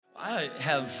I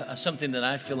have something that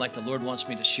I feel like the Lord wants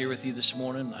me to share with you this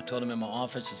morning. I told him in my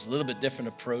office it's a little bit different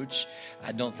approach.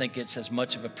 I don't think it's as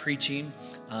much of a preaching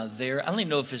there. I don't even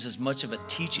know if it's as much of a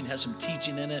teaching, has some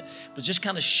teaching in it, but just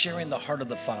kind of sharing the heart of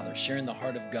the Father, sharing the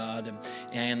heart of God.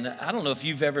 And I don't know if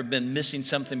you've ever been missing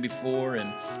something before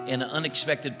and an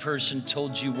unexpected person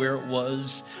told you where it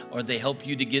was, or they help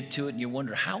you to get to it, and you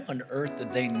wonder, how on earth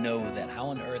did they know that? How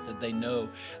on earth did they know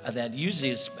that?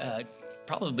 Usually it's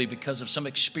probably because of some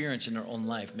experience in their own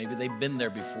life. Maybe they've been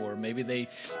there before. Maybe they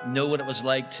know what it was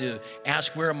like to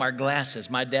ask, where are my glasses?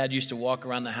 My dad used to walk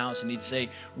around the house and he'd say,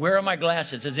 where are my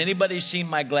glasses? Has anybody seen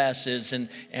my glasses?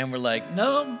 And we're like,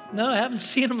 no, I haven't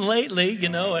seen them lately. You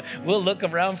know, we'll look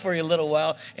around for you a little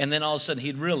while. And then all of a sudden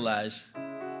he'd realize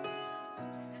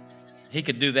he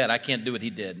could do that. I can't do what he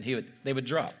did. And they would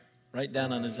drop right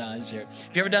down on his eyes here.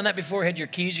 Have you ever done that before? Had your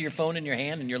keys or your phone in your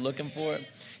hand and you're looking for it?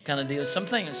 Kind of deal. Some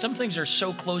things are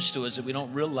so close to us that we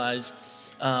don't realize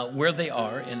where they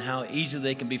are and how easy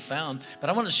they can be found.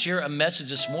 But I want to share a message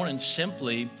this morning,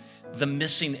 simply the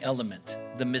missing element,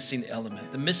 the missing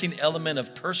element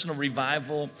of personal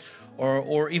revival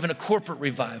or even a corporate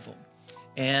revival.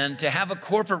 And to have a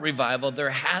corporate revival,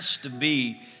 there has to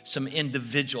be some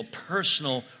individual,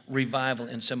 personal revival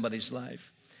in somebody's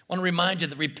life. I want to remind you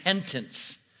that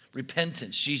repentance,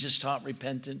 Jesus taught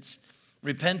repentance.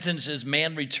 Repentance is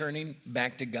man returning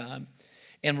back to God,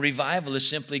 and revival is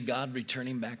simply God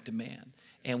returning back to man.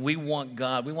 And we want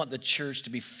the church to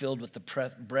be filled with the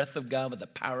breath of God, with the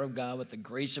power of God, with the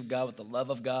grace of God, with the love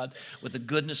of God, with the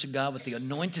goodness of God, with the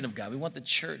anointing of God. We want the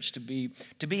church to be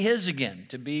His again,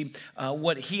 to be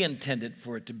what He intended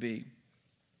for it to be.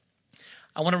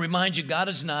 I want to remind you, God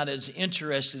is not as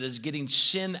interested as getting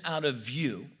sin out of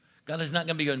you. God is not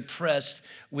going to be impressed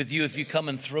with you if you come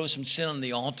and throw some sin on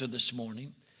the altar this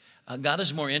morning. God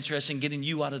is more interested in getting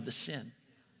you out of the sin.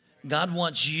 God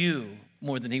wants you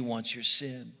more than He wants your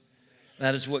sin.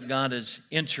 That is what God is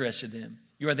interested in.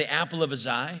 You are the apple of His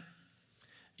eye.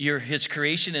 You're His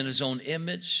creation in His own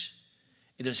image.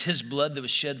 It is His blood that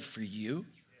was shed for you,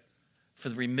 for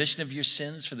the remission of your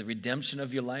sins, for the redemption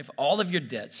of your life. All of your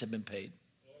debts have been paid.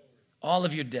 All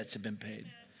of your debts have been paid.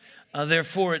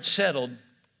 Therefore, it's settled.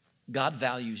 God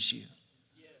values you.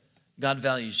 God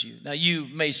values you. Now, you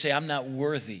may say, I'm not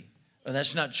worthy. Well,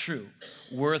 that's not true.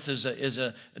 Worth is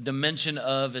a dimension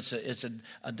of, it's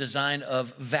a design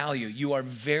of value. You are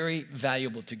very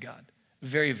valuable to God,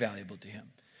 very valuable to Him.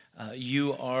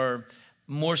 You are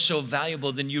more so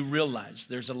valuable than you realize.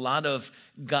 There's a lot of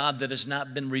God that has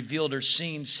not been revealed or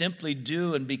seen simply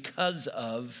due and because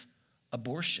of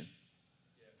abortion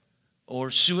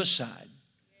or suicide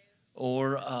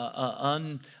or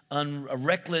a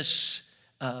reckless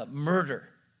murder,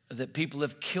 that people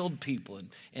have killed people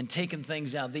and taken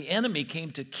things out. The enemy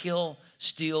came to kill,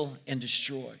 steal, and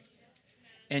destroy.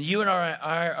 And you and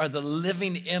I are the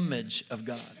living image of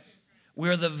God.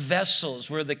 We're the vessels,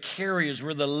 we're the carriers,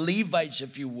 we're the Levites,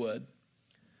 if you would,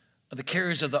 the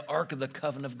carriers of the Ark of the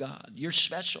Covenant of God. You're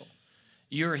special.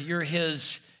 You're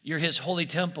His holy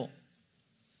temple.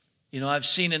 You know, I've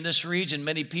seen in this region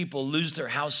many people lose their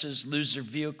houses, lose their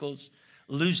vehicles,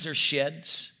 lose their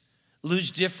sheds,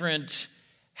 lose different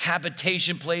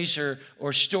habitation place or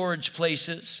storage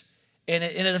places, and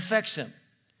it affects them.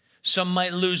 Some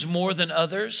might lose more than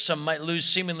others. Some might lose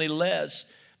seemingly less,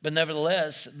 but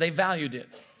nevertheless, they valued it.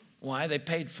 Why? They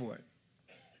paid for it.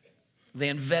 They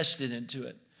invested into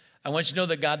it. I want you to know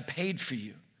that God paid for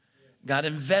you. God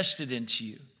invested into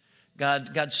you.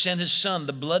 God sent His Son,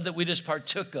 the blood that we just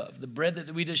partook of, the bread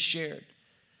that we just shared.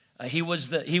 He was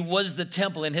the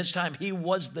temple in His time. He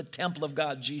was the temple of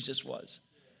God, Jesus was.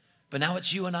 But now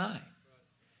it's you and I.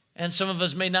 And some of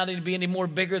us may not be any more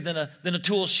bigger than a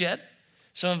tool shed.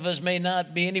 Some of us may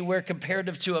not be anywhere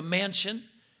comparative to a mansion.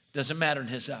 Doesn't matter in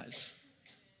His eyes.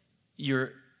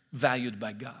 You're valued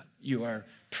by God. You are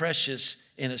precious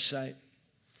in His sight.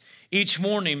 Each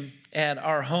morning at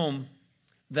our home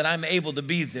that I'm able to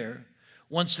be there,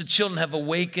 once the children have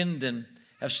awakened and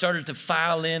have started to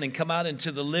file in and come out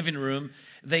into the living room,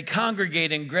 they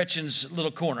congregate in Gretchen's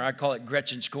little corner. I call it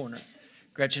Gretchen's corner.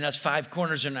 Gretchen has 5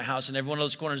 corners in her house, and every one of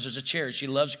those corners is a chair. She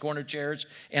loves corner chairs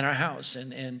in our house,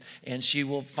 and she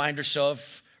will find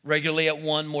herself regularly at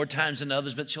one more times than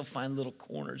others, but she'll find little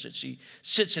corners that she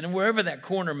sits in. And wherever that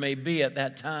corner may be at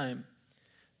that time,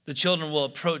 the children will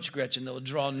approach Gretchen. They'll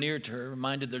draw near to her,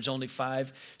 reminded there's only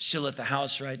 5 still at the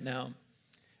house right now.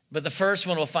 But the first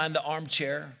one will find the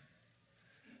armchair.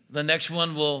 The next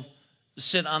one will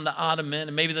sit on the ottoman,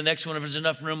 and maybe the next one, if there's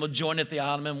enough room, will join at the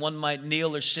ottoman. One might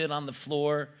kneel or sit on the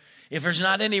floor. If there's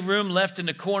not any room left in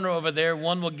the corner over there,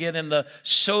 one will get in the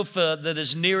sofa that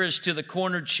is nearest to the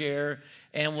corner chair,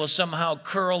 and will somehow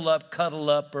curl up, cuddle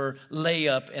up, or lay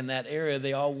up in that area.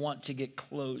 They all want to get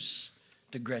close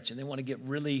to Gretchen. They want to get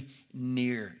really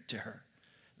near to her.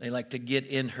 They like to get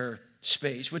in her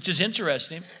space, which is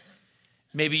interesting.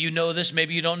 Maybe you know this,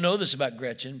 maybe you don't know this about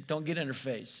Gretchen. Don't get in her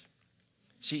face.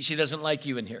 She doesn't like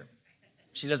you in here.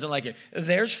 She doesn't like it.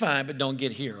 There's fine, but don't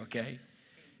get here, okay?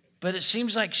 But it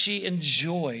seems like she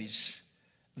enjoys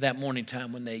that morning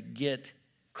time when they get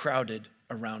crowded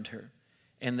around her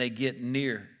and they get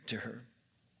near to her.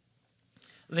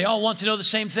 They all want to know the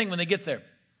same thing when they get there.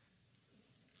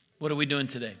 What are we doing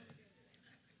today?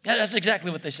 Yeah, that's exactly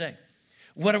what they say.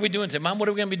 What are we doing today? Mom, what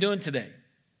are we going to be doing today?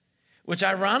 Which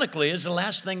ironically is the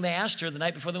last thing they asked her the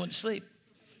night before they went to sleep.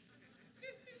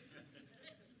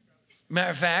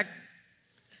 Matter of fact,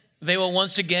 they will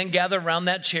once again gather around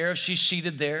that chair if she's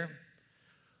seated there.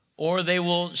 Or they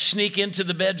will sneak into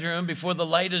the bedroom before the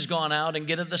light has gone out and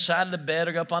get at the side of the bed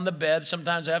or up on the bed.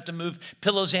 Sometimes I have to move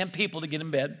pillows and people to get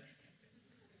in bed.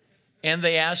 And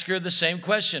they ask her the same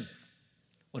question.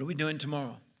 What are we doing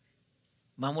tomorrow?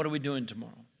 Mom, what are we doing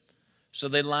tomorrow? So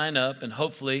they line up and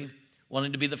hopefully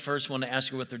wanting to be the first one to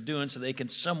ask her what they're doing so they can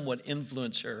somewhat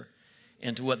influence her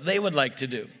into what they would like to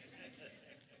do.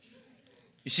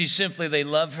 You see, simply they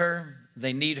love her,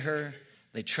 they need her,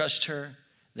 they trust her,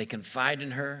 they confide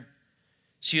in her.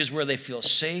 She is where they feel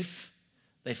safe,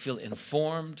 they feel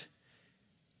informed,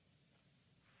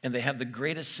 and they have the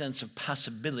greatest sense of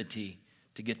possibility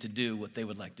to get to do what they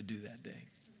would like to do that day.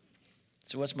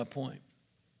 So what's my point?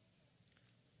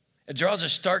 It draws a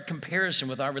stark comparison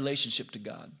with our relationship to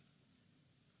God.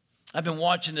 I've been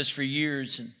watching this for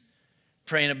years and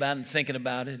praying about it and thinking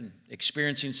about it and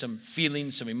experiencing some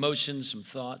feelings, some emotions, some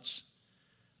thoughts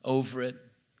over it,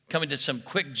 coming to some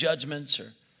quick judgments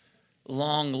or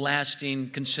long-lasting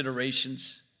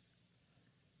considerations.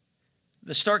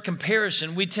 The stark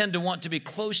comparison, we tend to want to be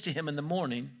close to him in the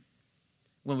morning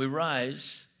when we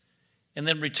rise and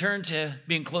then return to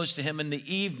being close to him in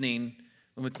the evening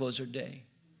when we close our day.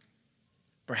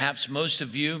 Perhaps most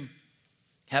of you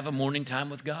have a morning time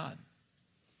with God.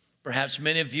 Perhaps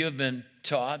many of you have been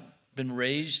taught, been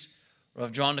raised, or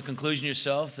have drawn the conclusion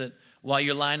yourself that while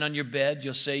you're lying on your bed,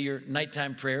 you'll say your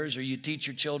nighttime prayers, or you teach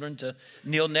your children to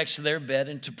kneel next to their bed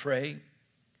and to pray.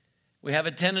 We have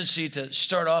a tendency to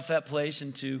start off that place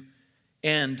and to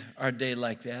end our day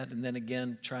like that, and then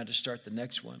again try to start the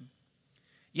next one.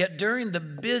 Yet during the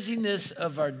busyness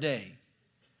of our day,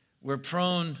 we're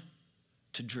prone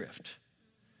to drift.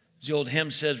 As the old hymn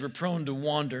says, we're prone to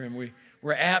wander, and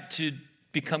we're apt to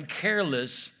become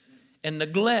careless and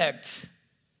neglect,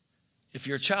 if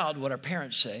you're a child, what our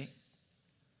parents say,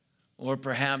 or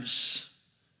perhaps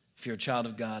if you're a child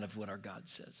of God, of what our God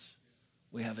says.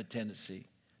 We have a tendency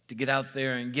to get out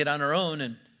there and get on our own,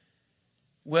 and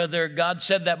whether God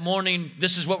said that morning,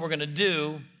 this is what we're going to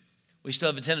do, we still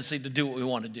have a tendency to do what we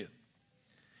want to do.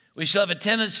 We still have a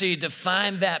tendency to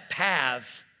find that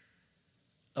path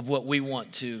of what we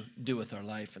want to do with our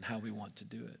life and how we want to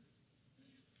do it.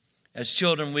 As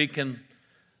children, we can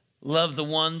love the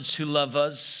ones who love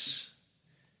us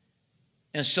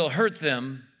and still hurt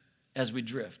them as we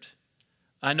drift.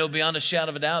 I know beyond a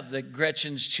shadow of a doubt that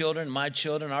Gretchen's children, my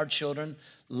children, our children,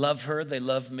 love her. They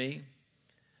love me.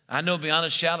 I know beyond a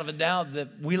shadow of a doubt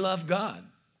that we love God.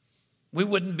 We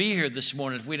wouldn't be here this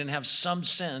morning if we didn't have some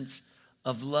sense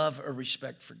of love or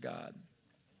respect for God.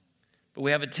 But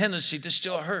we have a tendency to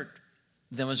still hurt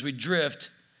them as we drift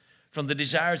from the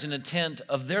desires and intent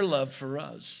of their love for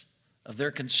us, of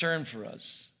their concern for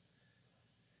us.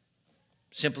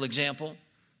 Simple example,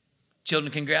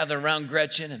 children can gather around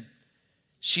Gretchen and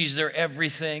she's their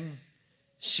everything.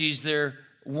 She's their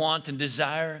want and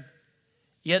desire.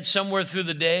 Yet somewhere through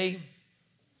the day,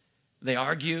 they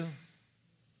argue.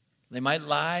 They might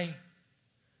lie.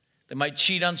 They might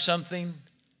cheat on something.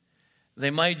 They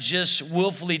might just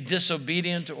willfully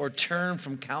disobedient or turn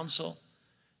from counsel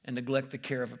and neglect the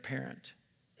care of a parent.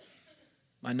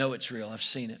 I know it's real. I've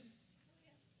seen it.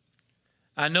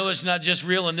 I know it's not just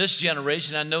real in this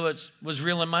generation. I know it was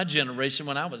real in my generation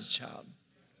when I was a child.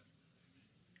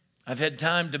 I've had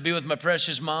time to be with my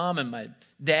precious mom and my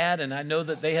dad, and I know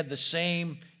that they had the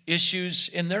same issues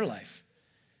in their life.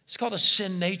 It's called a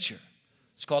sin nature.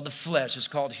 It's called the flesh. It's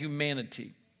called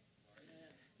humanity.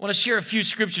 I want to share a few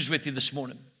scriptures with you this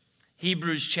morning.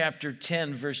 Hebrews chapter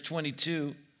 10, verse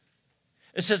 22.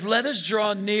 It says, let us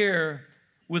draw near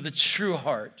with a true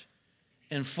heart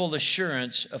and full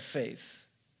assurance of faith.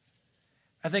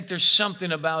 I think there's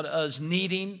something about us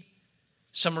needing,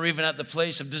 some are even at the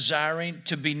place of desiring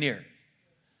to be near.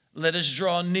 Let us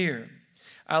draw near.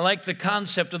 I like the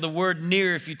concept of the word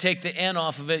near. If you take the N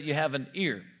off of it, you have an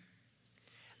ear.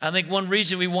 I think one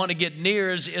reason we want to get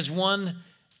near is one,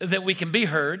 that we can be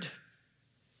heard,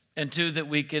 and two, that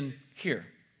we can hear.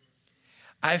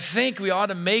 I think we ought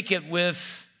to make it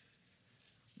with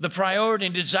the priority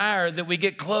and desire that we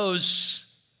get close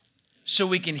so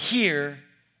we can hear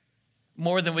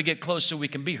more than we get close so we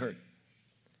can be heard.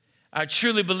 I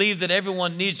truly believe that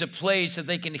everyone needs a place that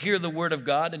they can hear the word of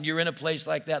God, and you're in a place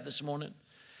like that this morning.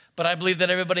 But I believe that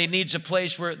everybody needs a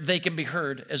place where they can be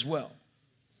heard as well.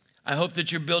 I hope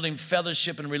that you're building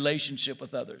fellowship and relationship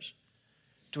with others,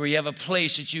 to where you have a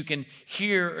place that you can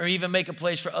hear, or even make a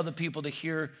place for other people to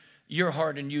hear your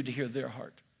heart and you to hear their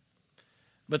heart.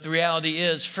 But the reality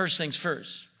is, first things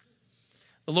first.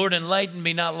 The Lord enlightened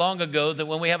me not long ago that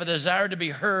when we have a desire to be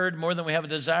heard more than we have a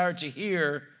desire to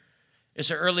hear, it's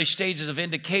the early stages of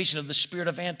indication of the spirit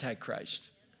of Antichrist.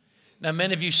 Now,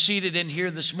 many of you seated in here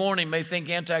this morning may think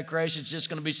Antichrist is just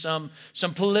going to be some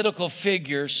political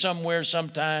figure somewhere,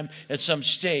 sometime, at some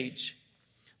stage.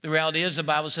 The reality is, the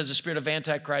Bible says the spirit of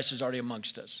Antichrist is already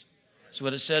amongst us. That's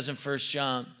what it says in 1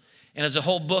 John. And it's a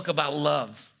whole book about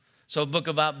love. So a book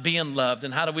about being loved,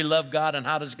 and how do we love God, and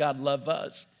how does God love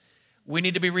us? We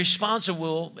need to be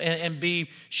responsible and be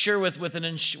sure with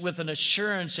an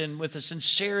assurance and with a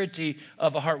sincerity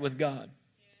of a heart with God.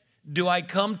 Do I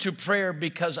come to prayer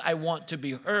because I want to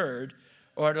be heard,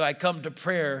 or do I come to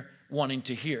prayer wanting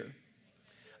to hear?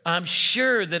 I'm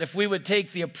sure that if we would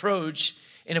take the approach,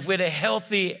 and if we had a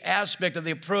healthy aspect of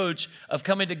the approach of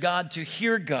coming to God to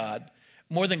hear God,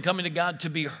 more than coming to God to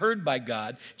be heard by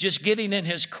God, just getting in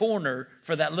his corner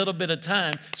for that little bit of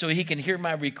time so he can hear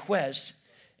my requests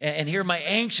and hear my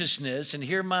anxiousness and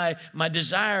hear my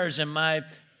desires and my.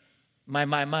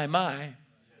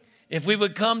 If we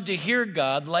would come to hear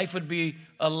God, life would be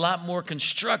a lot more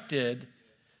constructed,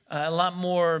 a lot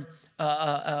more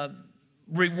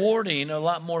rewarding, a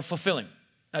lot more fulfilling.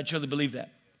 I truly believe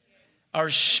that. Our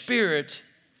spirit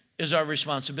is our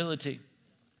responsibility.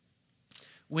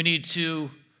 We need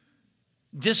to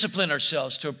discipline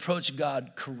ourselves to approach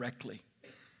God correctly.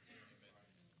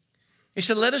 He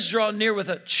said, let us draw near with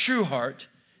a true heart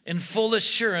in full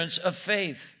assurance of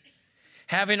faith,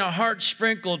 having our hearts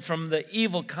sprinkled from the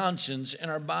evil conscience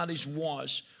and our bodies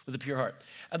washed with a pure heart.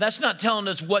 Now, that's not telling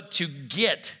us what to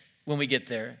get when we get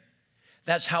there.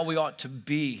 That's how we ought to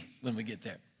be when we get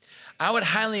there. I would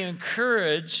highly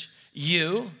encourage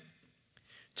you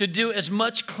to do as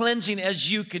much cleansing as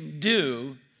you can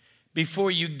do before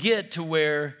you get to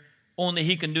where only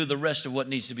he can do the rest of what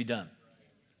needs to be done.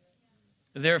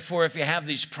 Therefore, if you have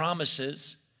these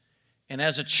promises, and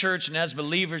as a church and as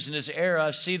believers in this era,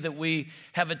 I see that we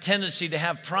have a tendency to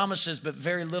have promises but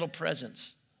very little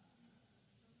presence.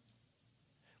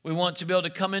 We want to be able to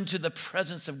come into the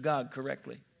presence of God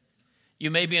correctly.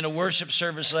 You may be in a worship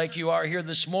service like you are here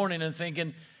this morning and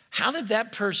thinking, how did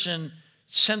that person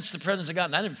sense the presence of God?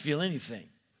 And I didn't feel anything.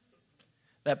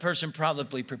 That person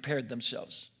probably prepared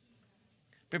themselves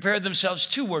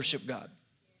to worship God.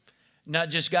 Not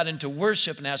just got into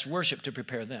worship and asked worship to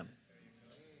prepare them.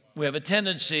 We have a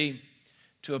tendency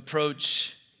to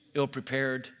approach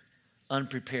ill-prepared,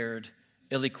 unprepared,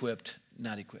 ill-equipped,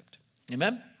 not equipped.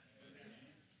 Amen?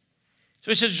 So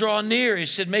he says, draw near. He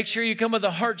said, make sure you come with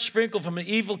a heart sprinkled from an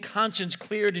evil conscience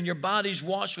cleared and your bodies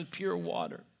washed with pure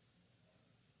water.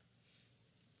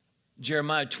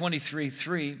 Jeremiah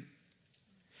 23:3.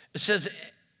 It says,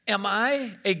 am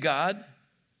I a God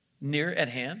near at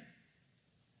hand,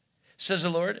 says the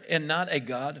Lord, and not a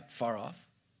God far off?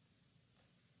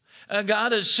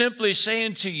 God is simply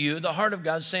saying to you, the heart of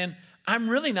God is saying, I'm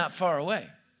really not far away.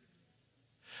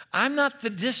 I'm not the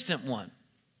distant one.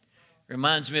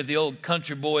 Reminds me of the old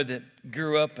country boy that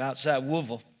grew up outside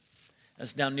Woodville.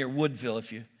 That's down near Woodville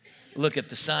if you look at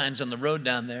the signs on the road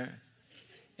down there.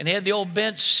 And he had the old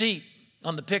bench seat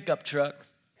on the pickup truck.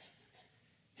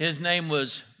 His name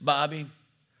was Bobby.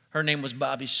 Her name was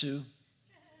Bobby Sue.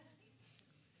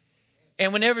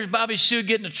 And whenever Bobby Sue would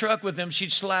get in the truck with him,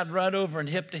 she'd slide right over and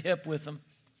hip to hip with him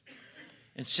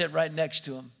and sit right next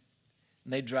to him.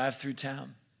 And they'd drive through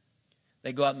town.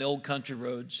 They'd go out in the old country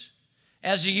roads.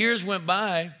 As the years went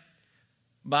by,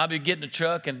 Bobby would get in the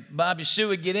truck and Bobby Sue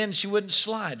would get in and she wouldn't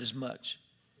slide as much.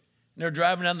 And they're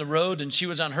driving down the road and she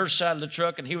was on her side of the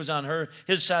truck and he was on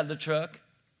his side of the truck.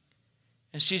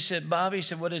 And she said, Bobby, he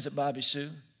said, what is it, Bobby Sue?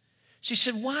 She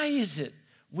said, why is it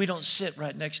we don't sit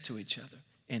right next to each other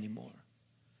anymore?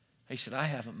 He said, I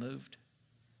haven't moved.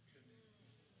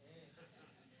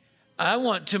 I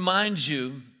want to mind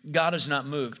you, God has not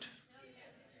moved.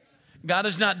 God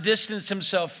has not distanced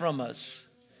himself from us.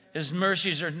 His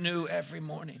mercies are new every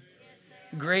morning.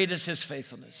 Great is his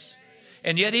faithfulness.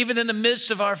 And yet, even in the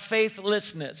midst of our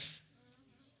faithlessness,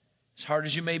 as hard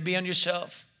as you may be on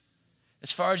yourself,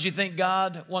 As far as you think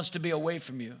God wants to be away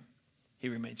from you, he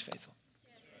remains faithful.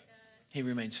 He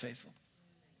remains faithful.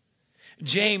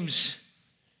 James,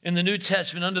 in the New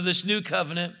Testament, under this new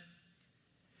covenant,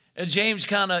 James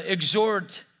kind of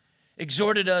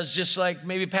exhorted us just like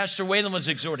maybe Pastor Whalen was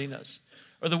exhorting us,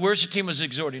 or the worship team was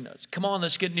exhorting us. Come on,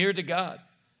 let's get near to God.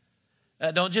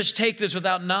 Don't just take this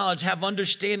without knowledge. Have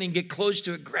understanding. Get close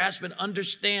to it. Grasp it.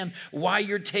 Understand why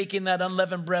you're taking that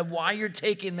unleavened bread, why you're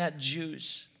taking that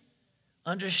juice.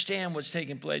 Understand what's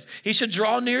taking place. He said,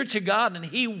 draw near to God, and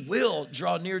he will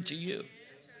draw near to you.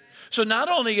 So not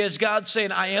only is God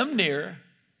saying, I am near,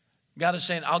 God is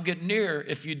saying, I'll get near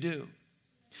if you do.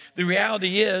 The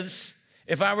reality is,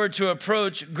 if I were to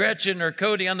approach Gretchen or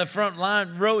Cody on the front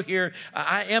line row here,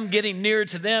 I am getting near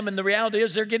to them, and the reality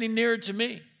is they're getting nearer to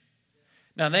me.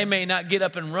 Now, they may not get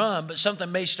up and run, but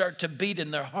something may start to beat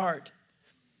in their heart,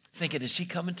 thinking, is he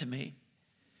coming to me?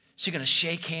 Is he going to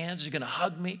shake hands? Is he going to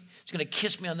hug me? Is he going to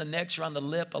kiss me on the neck or on the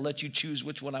lip? I'll let you choose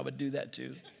which one I would do that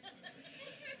to.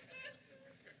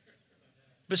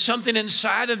 But something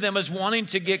inside of them is wanting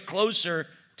to get closer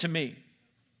to me.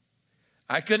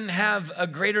 I couldn't have a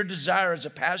greater desire as a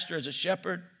pastor, as a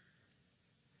shepherd,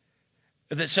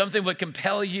 that something would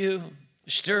compel you,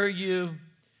 stir you,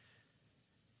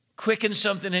 quicken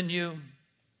something in you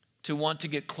to want to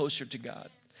get closer to God.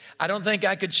 I don't think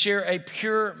I could share a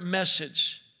pure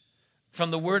message from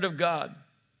the Word of God,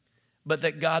 but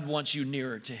that God wants you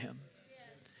nearer to him.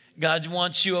 God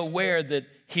wants you aware that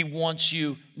he wants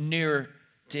you nearer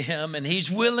to him, and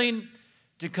he's willing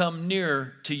to come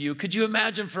nearer to you. Could you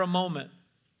imagine for a moment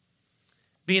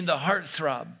being the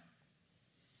heartthrob?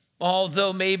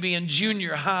 Although maybe in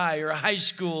junior high or high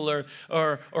school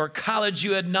or college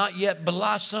you had not yet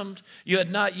blossomed, you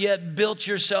had not yet built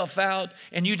yourself out,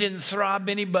 and you didn't throb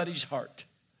anybody's heart.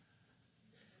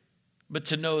 But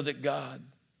to know that God,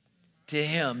 to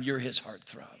him, you're his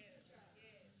heartthrob.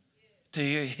 To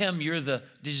him, you're the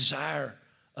desire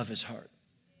of his heart.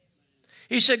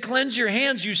 He said, cleanse your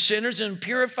hands, you sinners, and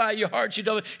purify your hearts.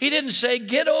 He didn't say,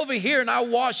 get over here and I'll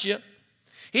wash you.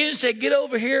 He didn't say, get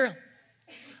over here.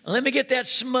 Let me get that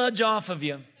smudge off of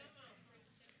you.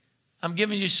 I'm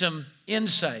giving you some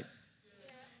insight.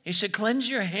 He said, cleanse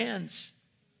your hands.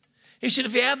 He said,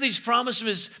 if you have these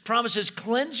promises,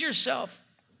 cleanse yourself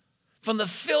from the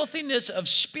filthiness of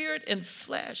spirit and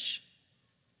flesh.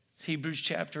 It's Hebrews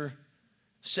chapter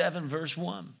 7, verse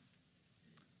 1.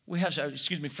 1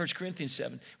 Corinthians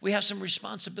 7. We have some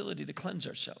responsibility to cleanse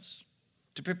ourselves,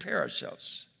 to prepare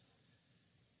ourselves.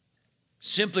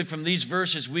 Simply from these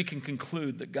verses, we can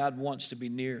conclude that God wants to be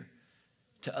near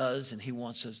to us, and he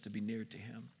wants us to be near to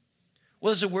him.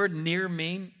 What does the word near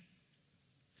mean?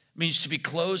 It means to be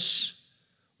close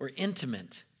or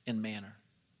intimate in manner.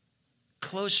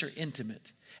 Close or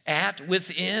intimate. At,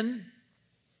 within,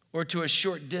 or to a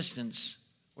short distance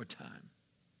or time.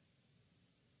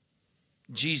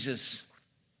 Jesus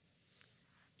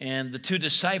and the two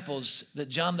disciples that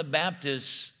John the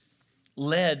Baptist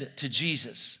led to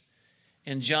Jesus.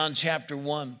 In John chapter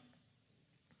 1,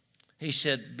 he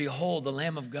said, behold, the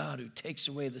Lamb of God who takes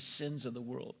away the sins of the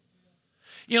world.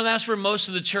 You know, that's where most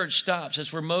of the church stops.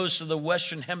 That's where most of the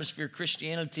Western Hemisphere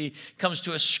Christianity comes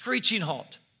to a screeching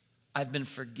halt. I've been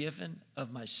forgiven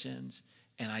of my sins,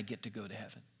 and I get to go to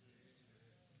heaven.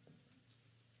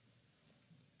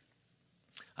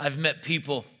 I've met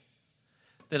people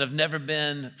that have never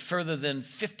been further than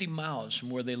 50 miles from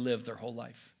where they lived their whole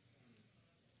life.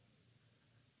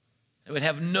 They would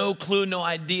have no clue, no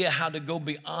idea how to go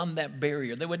beyond that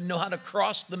barrier. They wouldn't know how to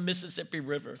cross the Mississippi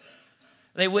River.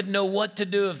 They wouldn't know what to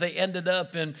do if they ended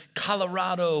up in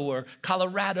Colorado,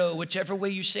 whichever way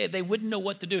you say it. They wouldn't know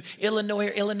what to do.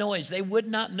 Illinois, they would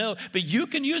not know. But you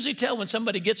can usually tell when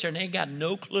somebody gets there and they ain't got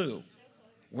no clue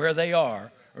where they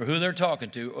are or who they're talking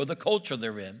to or the culture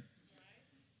they're in.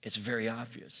 It's very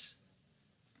obvious.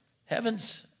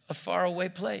 Heaven's a faraway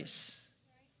place,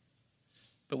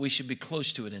 but we should be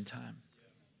close to it in time.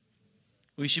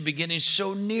 We should be getting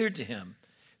so near to him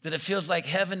that it feels like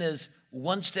heaven is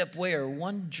one step away or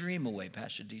one dream away,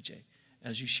 Pastor DJ,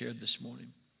 as you shared this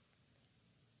morning.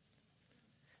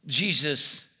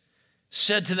 Jesus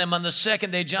said to them on the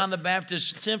second day, John the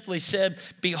Baptist simply said,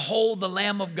 behold the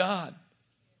Lamb of God.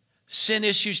 Sin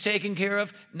issues taken care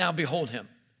of, now behold him.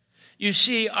 You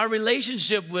see, our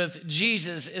relationship with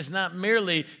Jesus is not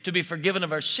merely to be forgiven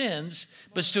of our sins,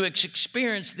 but to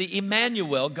experience the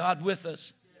Emmanuel, God with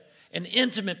us, an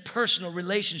intimate, personal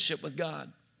relationship with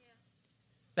God.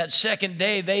 That second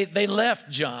day, they left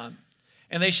John,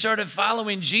 and they started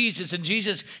following Jesus, and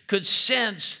Jesus could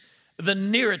sense the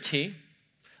nearity,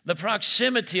 the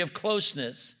proximity of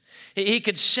closeness. He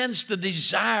could sense the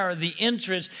desire, the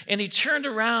interest, and he turned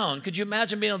around. Could you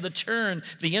imagine being able to turn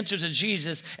the interest of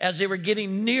Jesus as they were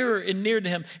getting nearer and nearer to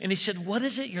him? And he said, what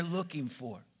is it you're looking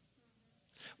for?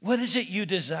 What is it you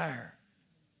desire?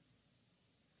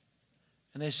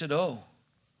 And they said, oh,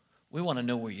 we want to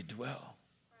know where you dwell.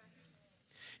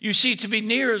 You see, to be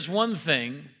near is one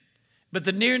thing, but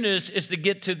the nearness is to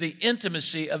get to the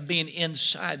intimacy of being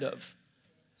inside of.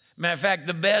 Matter of fact,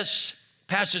 the best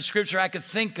passage of scripture I could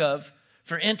think of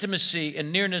for intimacy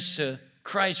and nearness to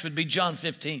Christ would be John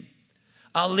 15.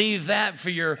 I'll leave that for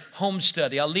your home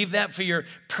study. I'll leave that for your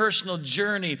personal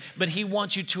journey, but he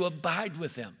wants you to abide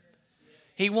with him.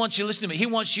 He wants you, listen to me, he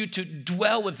wants you to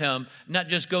dwell with him, not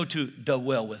just go to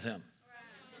dwell with him.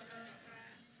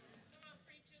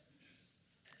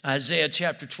 Isaiah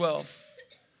chapter 12,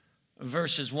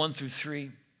 verses 1 through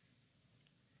 3.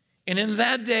 And in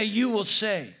that day you will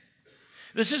say,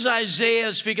 this is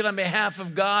Isaiah speaking on behalf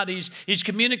of God. He's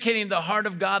communicating the heart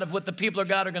of God of what the people of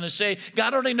God are going to say.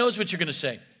 God already knows what you're going to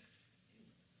say.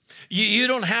 You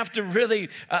don't have to really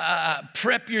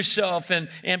prep yourself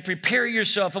and prepare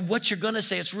yourself of what you're going to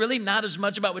say. It's really not as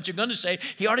much about what you're going to say.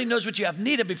 He already knows what you have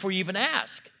need of before you even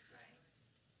ask.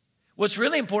 What's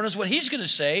really important is what he's going to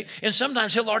say, and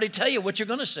sometimes he'll already tell you what you're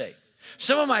going to say.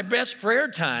 Some of my best prayer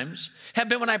times have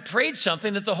been when I prayed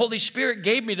something that the Holy Spirit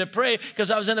gave me to pray because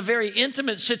I was in a very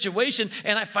intimate situation,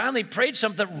 and I finally prayed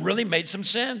something that really made some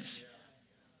sense.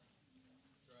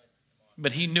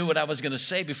 But he knew what I was going to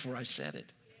say before I said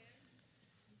it.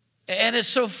 And it's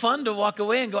so fun to walk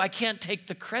away and go, I can't take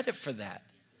the credit for that.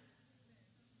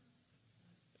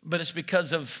 But it's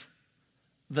because of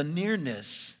the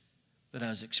nearness that I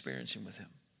was experiencing with him.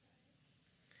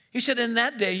 He said, in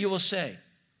that day you will say,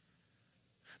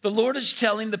 the Lord is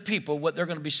telling the people what they're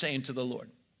going to be saying to the Lord.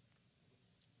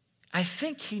 I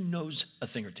think he knows a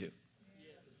thing or two.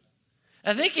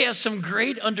 I think he has some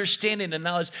great understanding and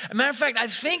knowledge. As a matter of fact, I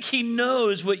think he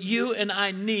knows what you and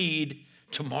I need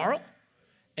tomorrow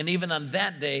and even on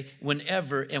that day,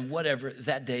 whenever and whatever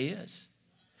that day is.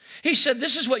 He said,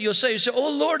 this is what you'll say. You say,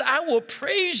 oh Lord, I will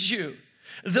praise you.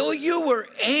 Though you were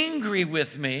angry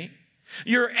with me,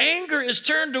 your anger is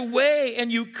turned away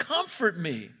and you comfort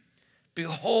me.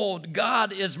 Behold,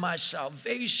 God is my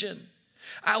salvation.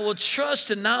 I will trust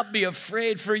and not be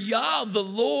afraid, for Yah, the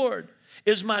Lord,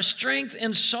 is my strength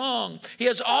and song. He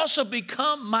has also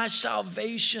become my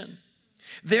salvation.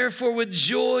 Therefore, with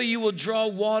joy, you will draw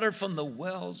water from the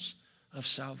wells of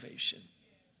salvation.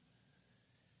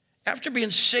 After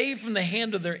being saved from the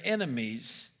hand of their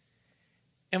enemies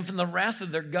and from the wrath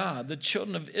of their God, the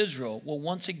children of Israel will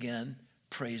once again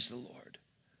praise the Lord.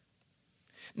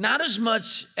 Not as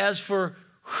much as for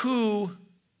who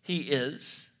he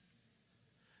is,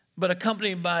 but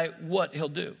accompanied by what he'll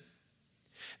do.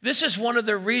 This is one of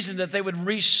the reasons that they would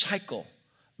recycle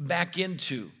back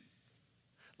into,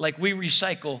 like we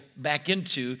recycle back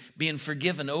into being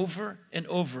forgiven over and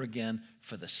over again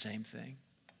for the same thing.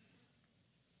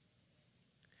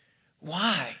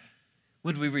 Why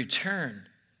would we return?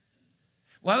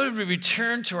 Why would we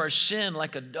return to our sin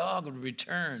like a dog would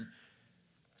return,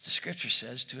 as the scripture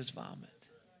says, to his vomit?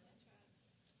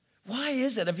 Why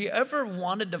is that? Have you ever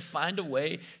wanted to find a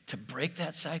way to break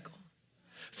that cycle?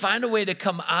 Find a way to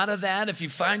come out of that. If you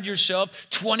find yourself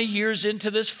 20 years into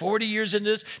this, 40 years into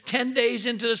this, 10 days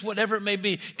into this, whatever it may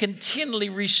be, continually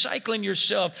recycling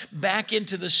yourself back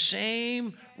into the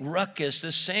same ruckus,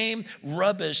 the same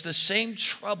rubbish, the same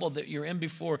trouble that you're in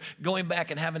before, going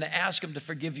back and having to ask him to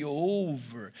forgive you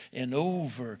over and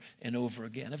over and over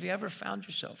again. Have you ever found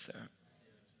yourself there?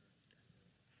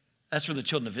 That's where the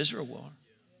children of Israel were.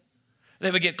 They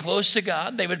would get close to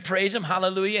God. They would praise him,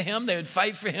 hallelujah him. They would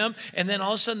fight for him. And then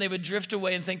all of a sudden they would drift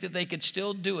away and think that they could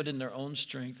still do it in their own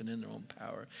strength and in their own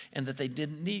power and that they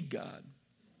didn't need God.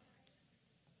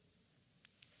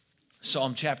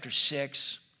 Psalm chapter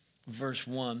 6, verse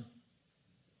 1.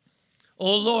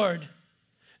 O Lord,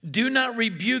 do not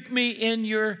rebuke me in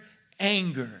your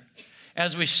anger.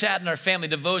 As we sat in our family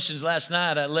devotions last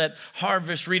night, I let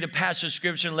Harvest read a passage of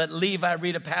Scripture and let Levi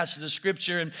read a passage of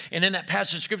Scripture. And in that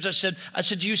passage of Scripture, I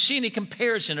said, do you see any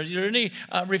comparison? Or is there any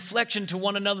reflection to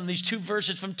one another in these two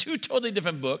verses from two totally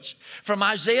different books? From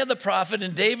Isaiah the prophet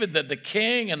and David the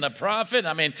king and the prophet.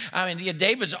 Yeah,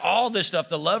 David's all this stuff,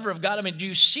 the lover of God. Do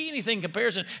you see anything in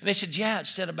comparison? And they said, yeah, it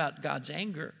said about God's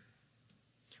anger.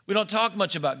 We don't talk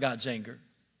much about God's anger.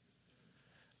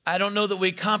 I don't know that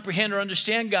we comprehend or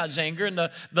understand God's anger, and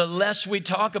the less we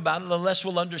talk about it, the less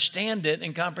we'll understand it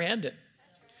and comprehend it.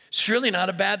 It's really not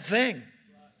a bad thing.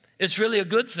 It's really a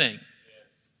good thing.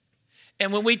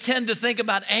 And when we tend to think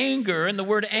about anger and the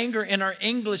word anger in our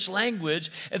English language,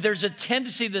 there's a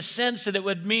tendency, the sense that it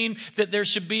would mean that there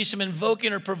should be some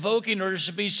invoking or provoking, or there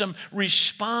should be some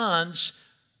response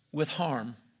with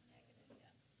harm.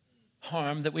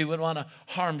 Harm, that we would want to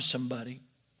harm somebody.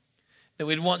 That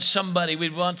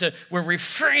we're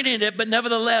refraining it, but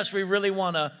nevertheless, we really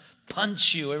want to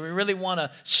punch you, or we really want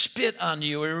to spit on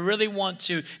you, or we really want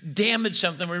to damage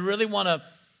something, we really want to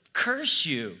curse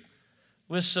you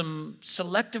with some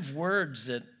selective words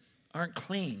that aren't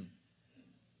clean.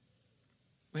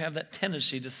 We have that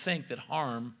tendency to think that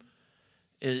harm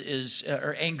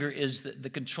or anger is the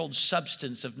controlled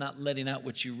substance of not letting out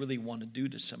what you really want to do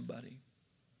to somebody.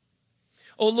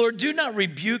 Oh Lord, do not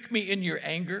rebuke me in your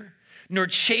anger, nor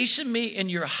chasten me in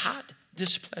your hot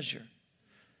displeasure.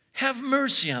 Have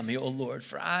mercy on me, O Lord,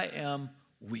 for I am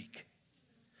weak.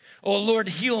 O Lord,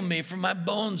 heal me, for my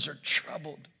bones are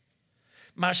troubled.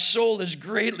 My soul is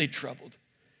greatly troubled.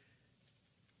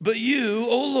 But you,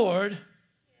 O Lord,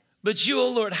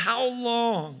 how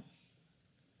long?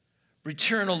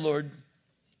 Return, O Lord,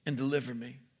 and deliver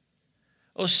me.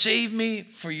 O save me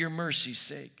for your mercy's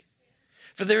sake.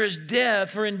 For there is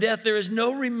death, for in death there is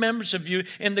no remembrance of you.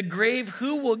 In the grave,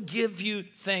 who will give you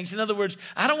thanks? In other words,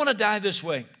 I don't want to die this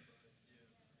way.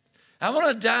 I want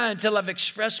to die until I've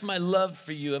expressed my love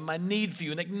for you and my need for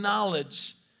you and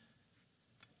acknowledge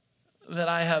that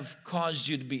I have caused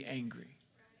you to be angry.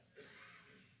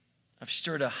 I've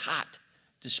stirred a hot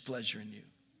displeasure in you.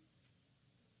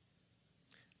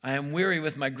 I am weary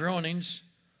with my groanings.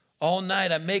 All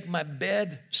night I make my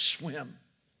bed swim.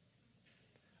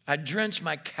 I drench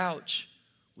my couch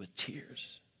with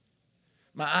tears.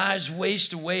 My eyes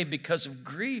waste away because of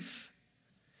grief.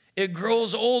 It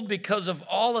grows old because of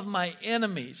all of my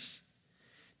enemies.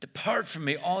 Depart from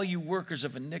me, all you workers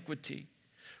of iniquity.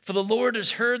 For the Lord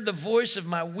has heard the voice of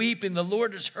my weeping. The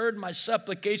Lord has heard my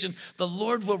supplication. The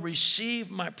Lord will receive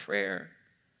my prayer.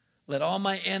 Let all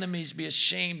my enemies be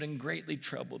ashamed and greatly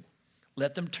troubled.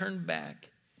 Let them turn back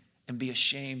and be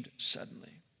ashamed suddenly.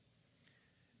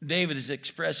 David is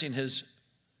expressing his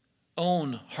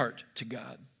own heart to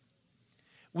God.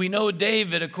 We know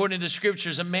David, according to Scripture,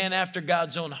 is a man after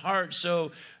God's own heart.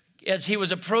 So as he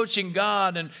was approaching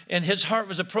God and his heart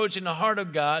was approaching the heart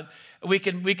of God, we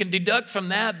can deduct from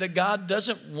that God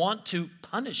doesn't want to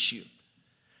punish you.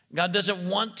 God doesn't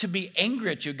want to be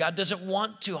angry at you. God doesn't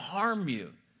want to harm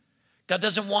you. God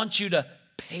doesn't want you to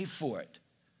pay for it.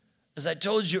 As I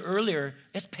told you earlier,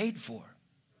 it's paid for.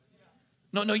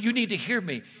 No, you need to hear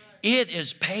me. It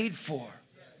is paid for.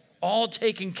 All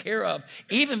taken care of.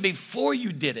 Even before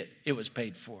you did it, it was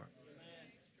paid for.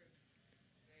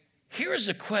 Here is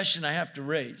a question I have to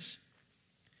raise.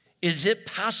 Is it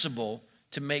possible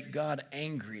to make God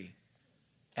angry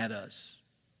at us?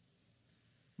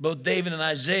 Both David and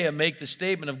Isaiah make the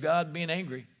statement of God being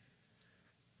angry.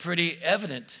 Pretty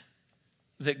evident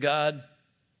that God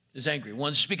is angry.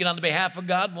 One's speaking on the behalf of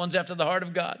God. One's after the heart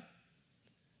of God.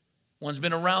 One's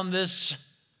been around this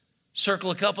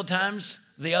circle a couple times.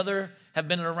 The other have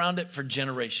been around it for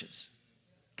generations,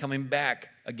 coming back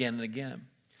again and again.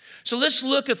 So let's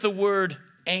look at the word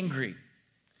angry.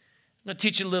 I'm going to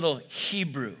teach you a little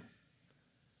Hebrew.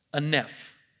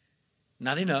 Aneph.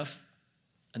 Not enough.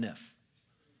 Aneph.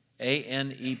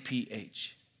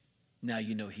 A-N-E-P-H. Now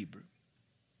you know Hebrew.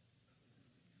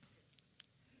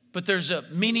 But there's a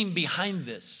meaning behind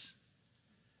this.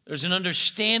 There's an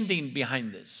understanding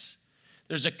behind this.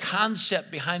 There's a concept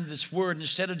behind this word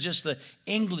instead of just the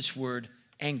English word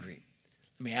angry.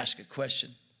 Let me ask a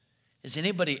question. Has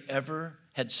anybody ever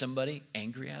had somebody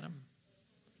angry at them?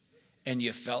 And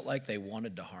you felt like they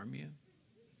wanted to harm you?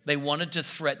 They wanted to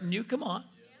threaten you? Come on.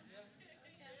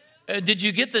 Did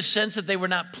you get the sense that they were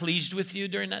not pleased with you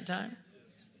during that time?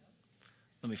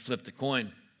 Let me flip the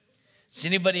coin. Has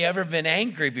anybody ever been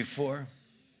angry before?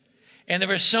 And there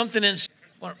was something in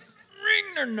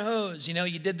ring their nose. You know,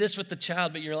 you did this with the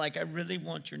child, but you're like, I really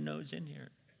want your nose in here.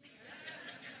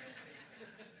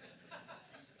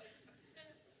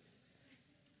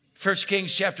 1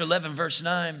 Kings chapter 11, verse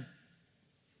 9.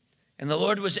 And the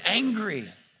Lord was angry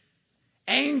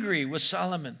with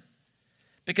Solomon,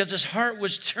 because his heart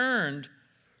was turned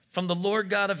from the Lord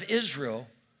God of Israel,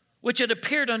 which had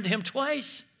appeared unto him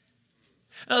twice.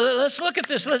 Now, let's look at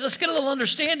this. Let's get a little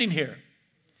understanding here.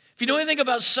 If you know anything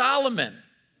about Solomon,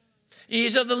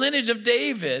 he's of the lineage of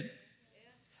David.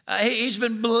 He's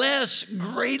been blessed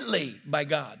greatly by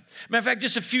God. Matter of fact,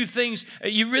 just a few things.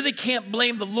 You really can't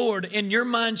blame the Lord in your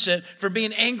mindset for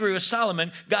being angry with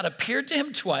Solomon. God appeared to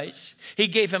him twice. He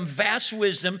gave him vast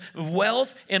wisdom,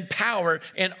 wealth, and power.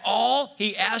 And all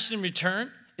he asked in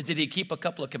return is, did he keep a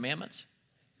couple of commandments?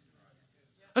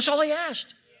 That's all he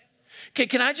asked.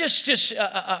 Can I just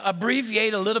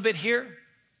abbreviate a little bit here?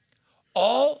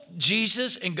 All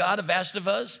Jesus and God have asked of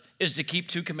us is to keep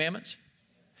 2 commandments.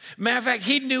 Matter of fact,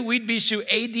 he knew we'd be through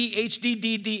A, D, H, D,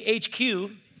 D, D, H,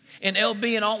 Q, and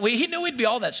LB and all. He knew we'd be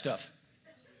all that stuff.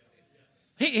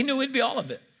 He knew we'd be all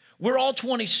of it. We're all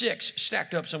 26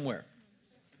 stacked up somewhere.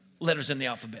 Letters in the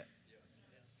alphabet.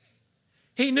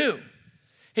 He knew.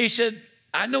 He said,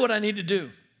 I know what I need to do.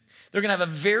 They're going to have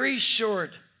a very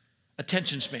short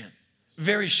attention span.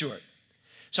 Very short.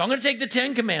 So I'm going to take the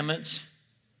 10 commandments.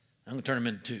 I'm going to turn them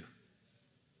into 2.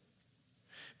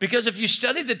 Because if you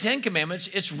study the 10 commandments,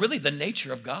 it's really the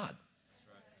nature of God.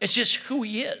 It's just who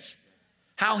he is.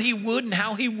 How he would and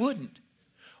how he wouldn't.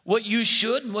 What you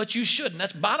should and what you shouldn't.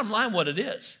 That's bottom line what it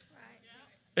is.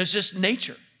 It's just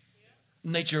nature.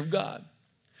 Nature of God.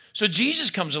 So Jesus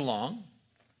comes along,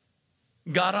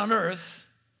 God on earth,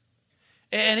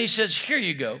 and he says, here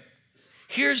you go.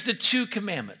 Here's the 2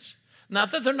 commandments.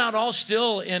 Not that they're not all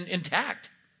still intact.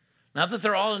 Not that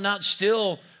they're all not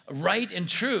still right and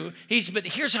true. But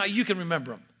here's how you can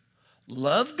remember them.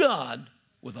 Love God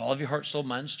with all of your heart, soul,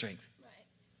 mind, and strength.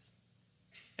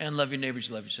 And love your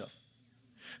neighbors, love yourself.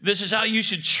 This is how you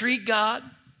should treat God,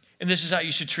 and this is how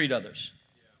you should treat others.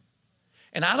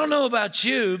 And I don't know about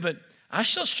you, but I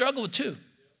still struggle with 2.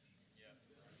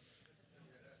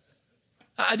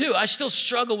 I do. I still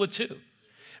struggle with 2.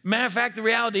 Matter of fact, the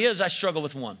reality is I struggle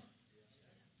with 1.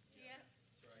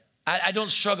 I don't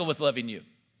struggle with loving you.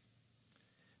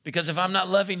 Because if I'm not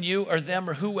loving you or them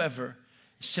or whoever,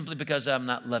 it's simply because I'm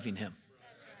not loving him.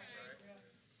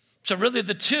 So really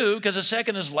the 2, because the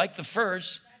second is like the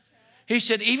first, he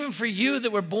said, even for you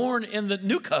that were born in the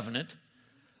new covenant,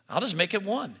 I'll just make it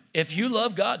 1. If you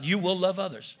love God, you will love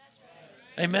others.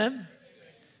 Amen?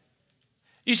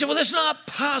 You say, well, that's not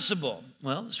possible.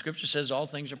 Well, the scripture says all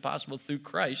things are possible through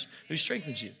Christ who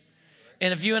strengthens you.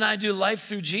 And if you and I do life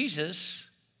through Jesus,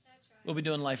 we'll be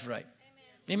doing life right.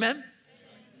 Amen?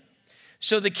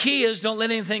 So the key is don't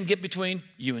let anything get between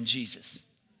you and Jesus.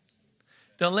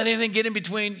 Don't let anything get in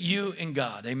between you and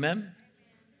God. Amen?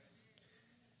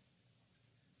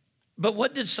 But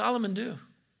what did Solomon do?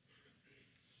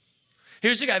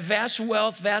 Here's a guy, vast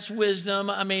wealth, vast wisdom.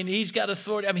 I mean, he's got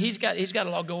authority. I mean, he's got it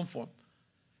all going for him.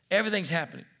 Everything's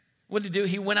happening. What did he do?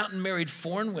 He went out and married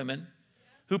foreign women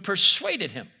who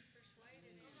persuaded him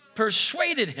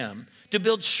to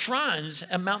build shrines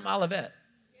at Mount Olivet,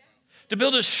 to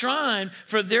build a shrine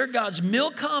for their gods,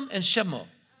 Milcom and Shemo.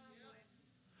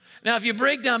 Now, if you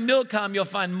break down Milcom, you'll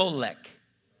find Molech.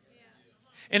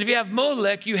 And if you have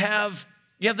Molech, you have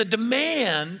the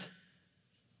demand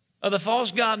of the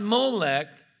false god Molech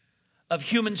of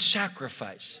human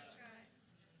sacrifice.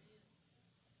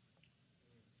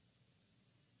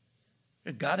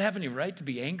 Did God have any right to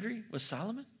be angry with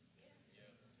Solomon?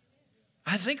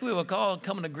 I think we would all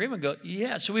come in agreement and go,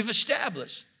 yeah, so we've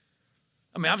established.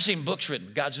 I mean, I've seen books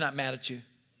written, God's not mad at you.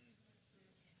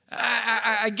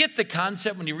 I get the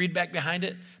concept when you read back behind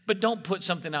it, but don't put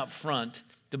something out front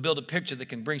to build a picture that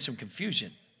can bring some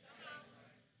confusion.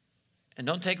 And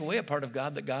don't take away a part of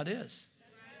God that God is.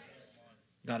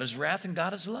 God is wrath and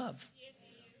God is love.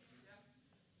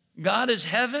 God is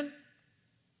heaven.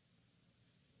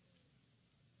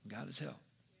 God is hell.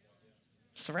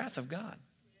 It's the wrath of God.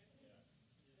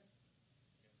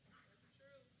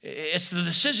 It's the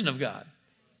decision of God.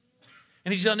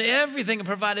 And he's done everything and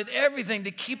provided everything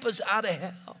to keep us out of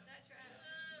hell.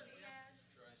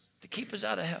 To keep us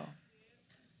out of hell.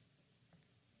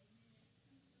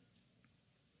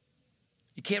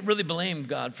 You can't really blame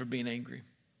God for being angry.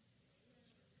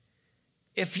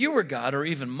 If you were God or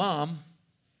even mom,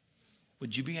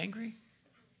 would you be angry?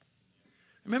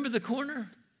 Remember the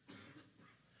corner?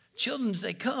 Children,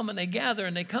 they come and they gather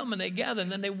and they come and they gather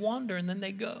and then they wander and then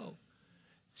they go.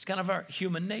 It's kind of our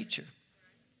human nature.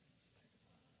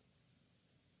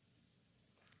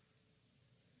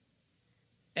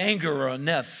 Anger or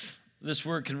aneph, this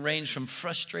word can range from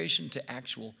frustration to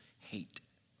actual hate.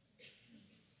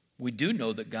 We do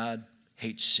know that God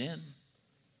hates sin.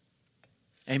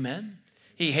 Amen?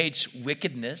 He hates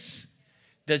wickedness.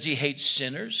 Does he hate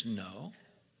sinners? No.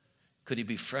 Could he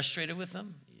be frustrated with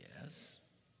them? Yes.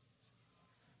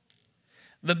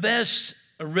 The best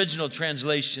original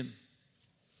translation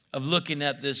of looking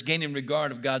at this gaining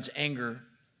regard of God's anger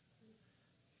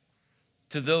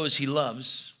to those he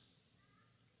loves.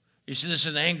 You see, this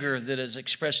is an anger that is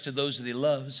expressed to those that he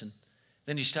loves. And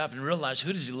then you stop and realize,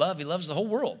 who does he love? He loves the whole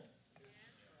world.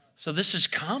 So this is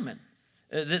common.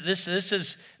 This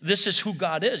is who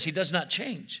God is. He does not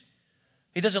change.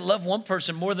 He doesn't love one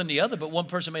person more than the other, but one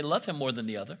person may love him more than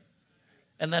the other.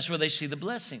 And that's where they see the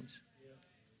blessings.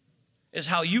 It's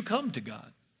how you come to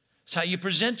God. It's how you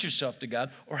present yourself to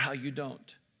God or how you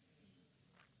don't.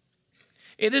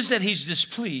 It is that he's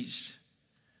displeased,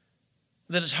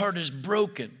 that his heart is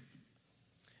broken.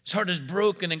 His heart is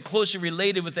broken and closely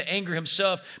related with the anger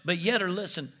himself. But yet, or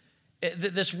listen,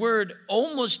 this word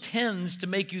almost tends to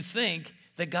make you think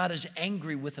that God is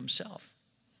angry with himself.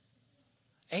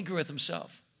 Angry with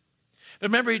himself. But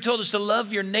remember, he told us to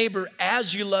love your neighbor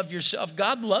as you love yourself.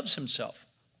 God loves himself.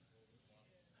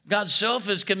 God's self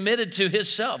is committed to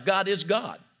his self. God is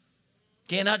God.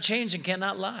 Cannot change and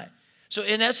cannot lie. So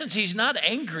in essence, he's not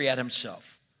angry at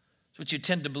himself. That's what you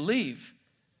tend to believe.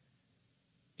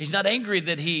 He's not angry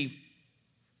that he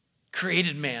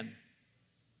created man.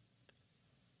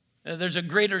 There's a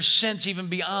greater sense even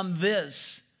beyond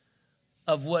this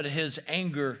of what his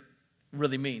anger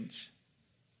really means.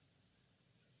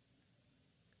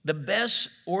 The best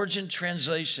origin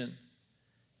translation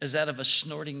is that of a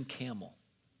snorting camel.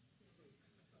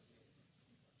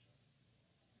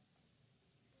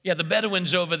 Yeah, the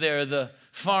Bedouins over there, the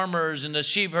farmers and the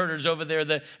sheep herders over there,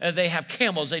 they have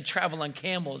camels. They travel on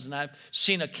camels, and I've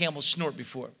seen a camel snort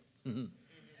before.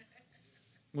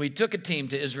 We took a team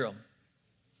to Israel.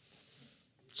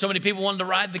 So many people wanted to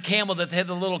ride the camel that they had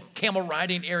the little camel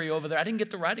riding area over there. I didn't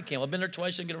get to ride a camel. I've been there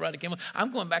twice, didn't get to ride a camel.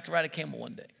 I'm going back to ride a camel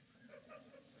one day.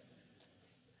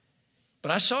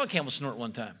 But I saw a camel snort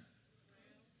one time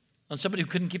on somebody who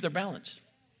couldn't keep their balance.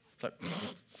 It's like,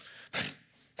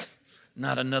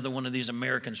 not another one of these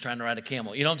Americans trying to ride a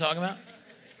camel. You know what I'm talking about?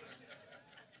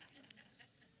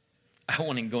 I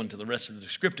won't even go into the rest of the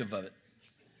descriptive of it.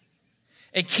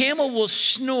 A camel will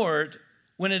snort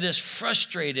when it is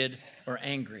frustrated or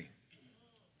angry.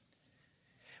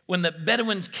 When the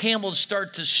Bedouin camels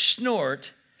start to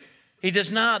snort,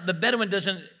 the Bedouin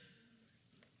doesn't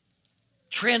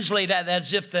translate that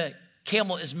as if the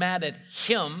camel is mad at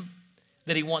him,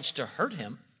 that he wants to hurt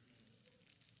him.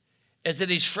 As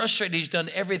that he's frustrated, he's done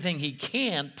everything he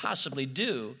can possibly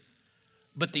do,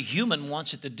 but the human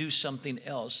wants it to do something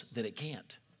else that it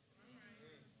can't.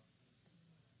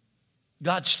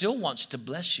 God still wants to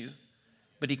bless you,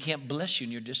 but he can't bless you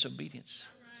in your disobedience.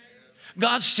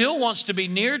 God still wants to be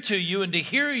near to you and to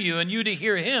hear you and you to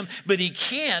hear him, but he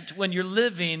can't when you're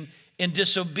living in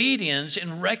disobedience,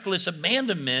 in reckless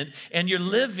abandonment, and you're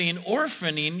living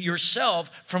orphaning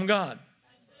yourself from God.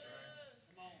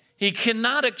 He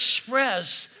cannot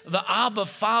express the Abba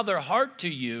Father heart to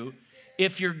you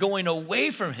if you're going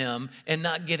away from him and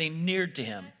not getting near to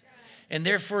him. And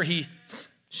therefore he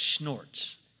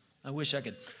snorts. I wish I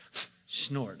could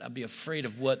snort. I'd be afraid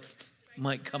of what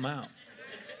might come out.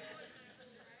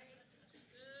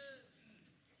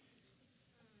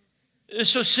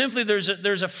 So simply there's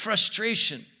a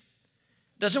frustration.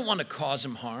 Doesn't want to cause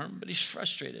him harm, but he's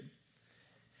frustrated.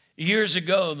 Years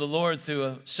ago, the Lord,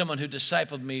 through someone who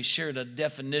discipled me, shared a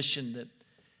definition that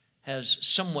has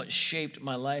somewhat shaped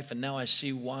my life, and now I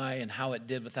see why and how it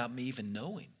did without me even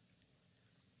knowing.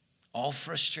 All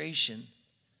frustration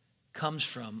comes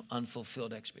from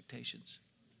unfulfilled expectations.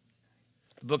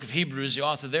 The book of Hebrews, the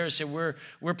author there said,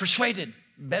 we're persuaded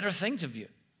better things of you.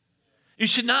 You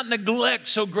should not neglect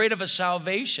so great of a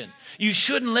salvation. You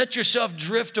shouldn't let yourself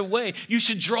drift away. You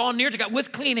should draw near to God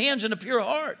with clean hands and a pure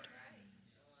heart.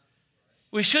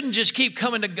 We shouldn't just keep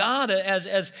coming to God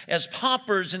as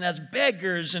paupers and as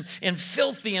beggars and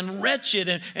filthy and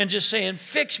wretched and just saying,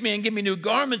 fix me and give me new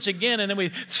garments again. And then we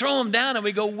throw them down and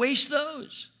we go waste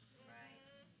those.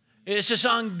 It's this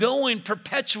ongoing,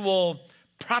 perpetual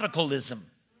prodigalism.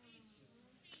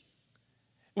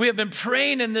 We have been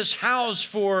praying in this house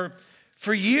for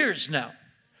years now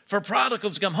for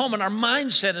prodigals to come home, and our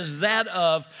mindset is that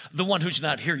of the one who's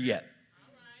not here yet.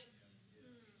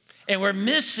 And we're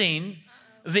missing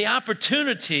the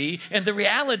opportunity and the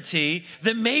reality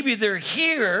that maybe they're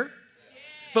here,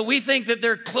 but we think that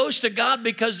they're close to God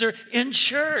because they're in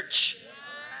church.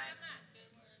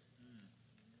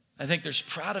 I think there's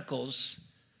prodigals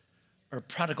or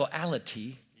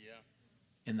prodigality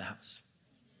in the house.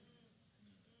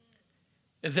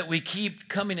 Is that we keep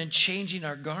coming and changing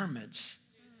our garments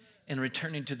and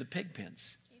returning to the pig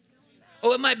pens.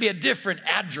 Oh, it might be a different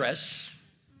address.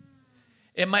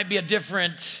 It might be a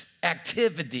different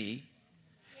activity.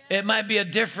 It might be a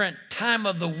different time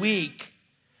of the week.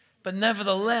 But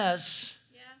nevertheless,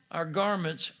 our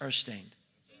garments are stained.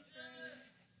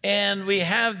 And we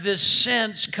have this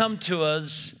sense come to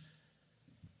us,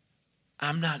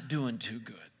 I'm not doing too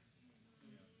good.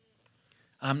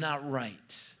 I'm not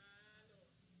right.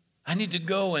 I need to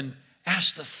go and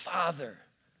ask the Father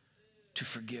to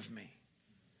forgive me.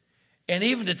 And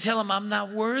even to tell him I'm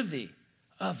not worthy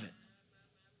of it.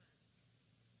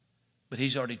 But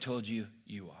he's already told you,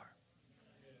 you are.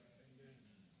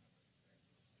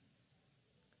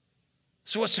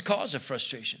 So what's the cause of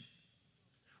frustration?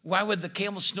 Why would the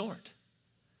camel snort?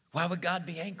 Why would God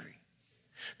be angry?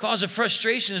 Cause of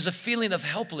frustration is a feeling of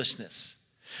helplessness.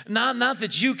 Not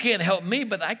that you can't help me,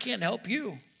 but I can't help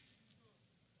you.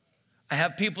 I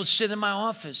have people sit in my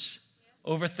office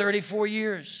over 34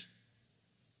 years.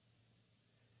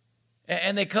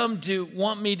 And they come to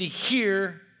want me to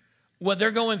hear what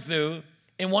they're going through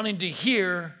and wanting to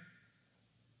hear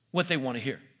what they want to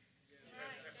hear.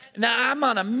 Now, I'm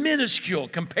on a minuscule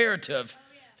comparative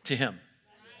to him.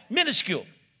 Minuscule.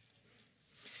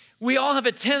 We all have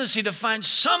a tendency to find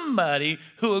somebody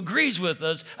who agrees with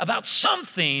us about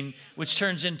something, which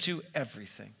turns into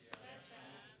everything.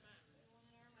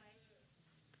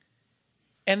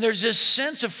 And there's this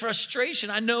sense of frustration.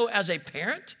 I know as a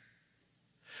parent,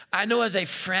 I know as a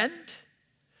friend,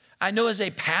 I know as a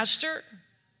pastor,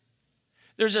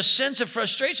 there's a sense of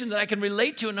frustration that I can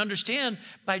relate to and understand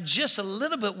by just a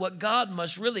little bit what God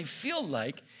must really feel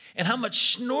like and how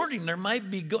much snorting there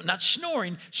might be, not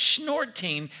snoring,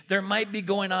 snorting there might be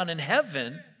going on in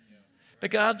heaven.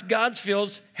 Because God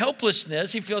feels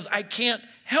helplessness. He feels, I can't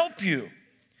help you.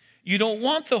 You don't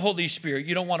want the Holy Spirit.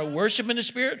 You don't want to worship in the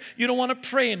Spirit. You don't want to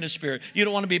pray in the Spirit. You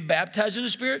don't want to be baptized in the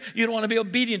Spirit. You don't want to be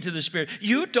obedient to the Spirit.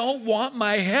 You don't want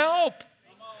my help.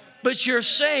 But you're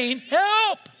saying,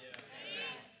 help.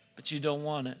 But you don't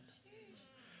want it.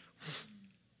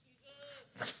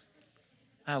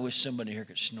 I wish somebody here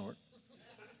could snort.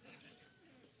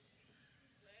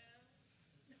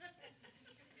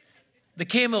 The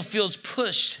camel feels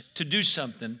pushed to do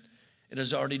something it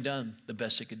has already done the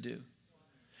best it could do.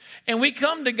 And we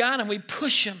come to God and we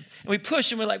push him. And we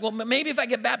push him. We're like, well, maybe if I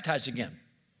get baptized again.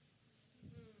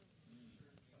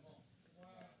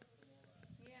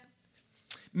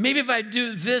 Maybe if I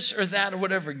do this or that or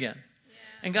whatever again.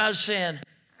 And God's saying,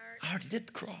 I already did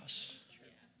the cross.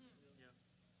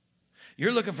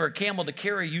 You're looking for a camel to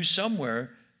carry you somewhere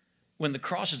when the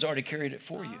cross has already carried it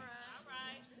for you.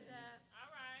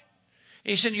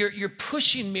 He said, you're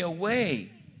pushing me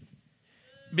away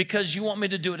because you want me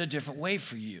to do it a different way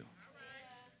for you.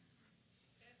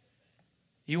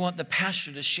 You want the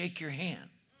pastor to shake your hand.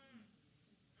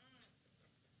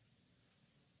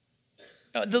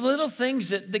 The little things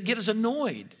that get us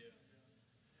annoyed,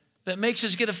 that makes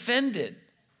us get offended.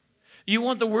 You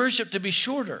want the worship to be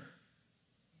shorter.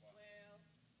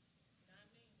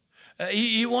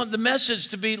 You want the message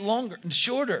to be longer and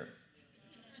shorter.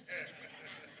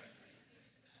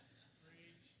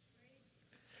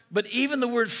 But even the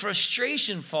word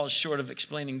frustration falls short of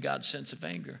explaining God's sense of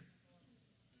anger.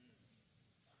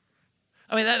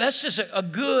 I mean, that's just a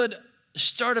good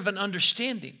start of an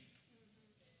understanding.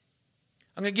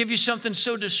 I'm going to give you something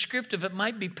so descriptive it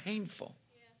might be painful.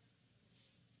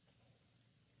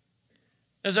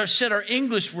 As I said, our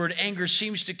English word anger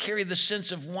seems to carry the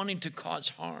sense of wanting to cause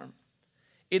harm.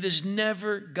 It is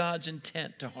never God's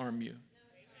intent to harm you.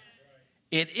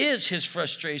 It is his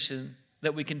frustration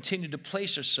that we continue to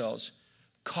place ourselves,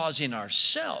 causing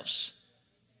ourselves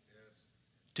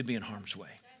to be in harm's way.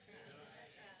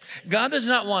 God does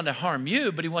not want to harm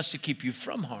you, but he wants to keep you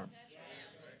from harm.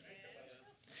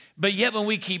 But yet when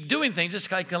we keep doing things, it's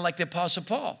kind of like the Apostle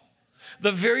Paul.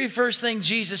 The very first thing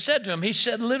Jesus said to him, he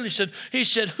said,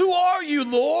 who are you,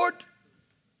 Lord?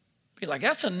 Be like,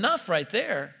 that's enough right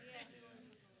there.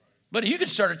 But you can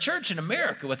start a church in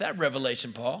America with that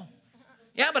revelation, Paul.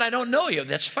 Yeah, but I don't know you.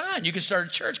 That's fine. You can start a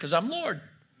church because I'm Lord.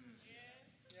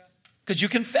 Because you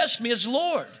confessed me as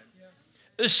Lord.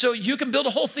 So you can build a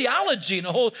whole theology and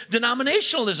a whole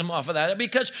denominationalism off of that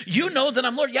because you know that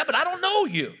I'm Lord. Yeah, but I don't know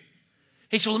you.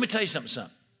 He said, well, let me tell you something, son.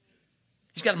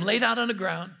 He's got him laid out on the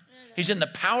ground. He's in the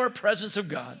power presence of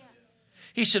God.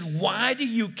 He said, why do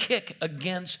you kick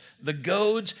against the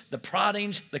goads, the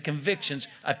proddings, the convictions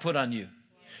I've put on you?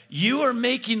 You are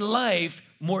making life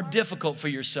more difficult for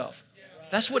yourself.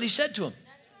 That's what he said to him.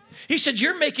 He said,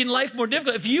 you're making life more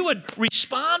difficult. If you would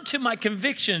respond to my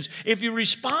convictions, if you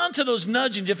respond to those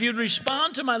nudgings, if you'd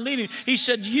respond to my leading, he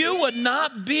said, you would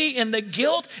not be in the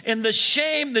guilt and the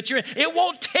shame that you're in. It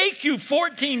won't take you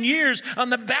 14 years on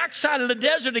the backside of the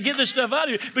desert to get this stuff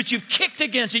out of you, but you've kicked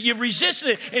against it, you've resisted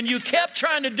it, and you kept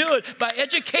trying to do it by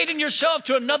educating yourself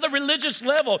to another religious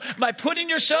level, by putting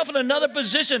yourself in another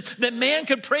position that man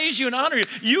could praise you and honor you.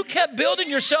 You kept building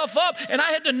yourself up, and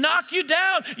I had to knock you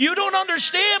down. You don't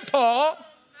understand, Paul.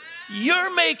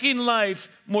 You're making life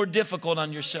more difficult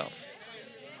on yourself.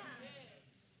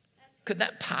 Could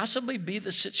that possibly be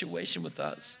the situation with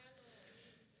us?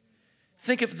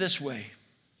 Think of it this way.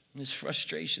 This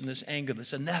frustration, this anger,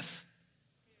 this enough.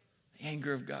 The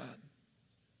anger of God.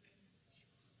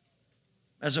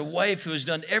 As a wife who has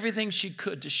done everything she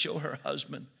could to show her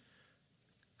husband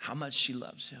how much she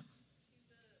loves him.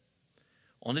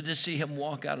 Only to see him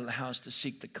walk out of the house to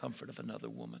seek the comfort of another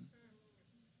woman.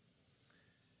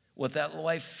 What that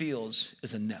wife feels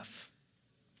is enough.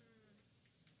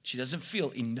 She doesn't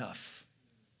feel enough.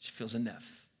 She feels enough.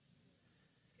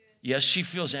 Yes, she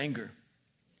feels anger,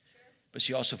 but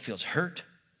she also feels hurt,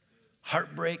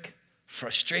 heartbreak,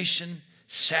 frustration,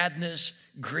 sadness,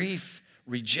 grief,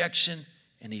 rejection,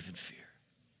 and even fear.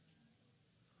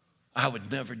 I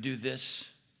would never do this,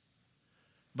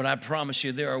 but I promise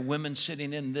you there are women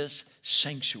sitting in this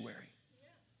sanctuary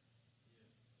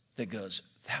that goes,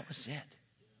 that was it.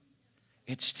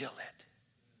 It's still it.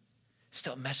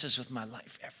 Still messes with my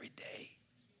life every day.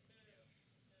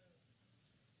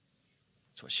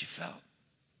 That's what she felt.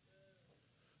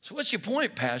 So what's your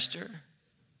point, Pastor?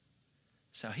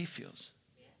 That's how he feels.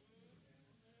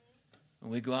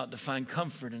 When we go out to find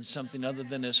comfort in something other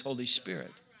than his Holy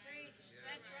Spirit,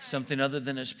 something other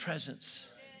than his presence,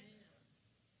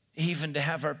 even to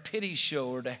have our pity show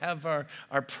or to have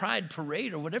our pride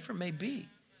parade or whatever it may be.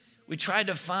 We try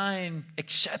to find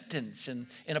acceptance and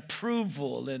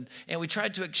approval, and we try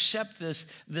to accept this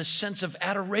sense of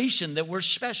adoration that we're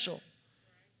special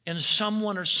in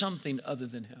someone or something other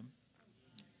than him.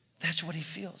 That's what he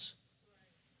feels.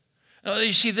 Now,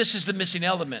 you see, this is the missing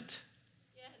element.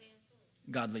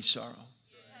 Godly sorrow.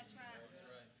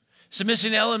 It's a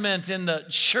missing element in the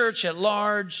church at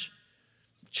large,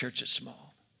 church at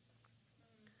small.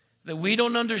 That we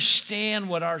don't understand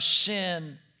what our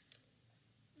sin,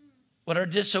 what our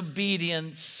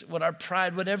disobedience, what our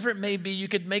pride, whatever it may be, you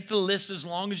could make the list as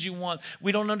long as you want.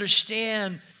 We don't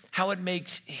understand how it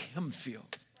makes him feel.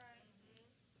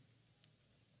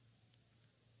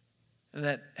 And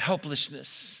that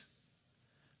helplessness.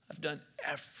 I've done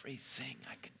everything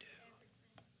I can do.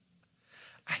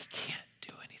 I can't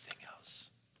do anything else.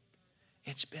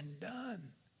 It's been done.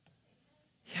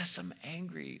 Yes, I'm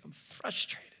angry. I'm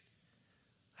frustrated.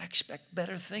 I expect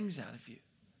better things out of you.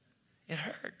 It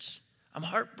hurts. I'm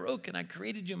heartbroken. I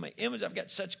created you in my image. I've got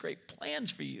such great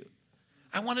plans for you.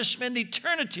 I want to spend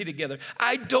eternity together.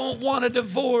 I don't want a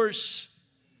divorce.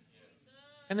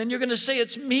 And then you're going to say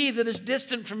it's me that is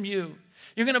distant from you.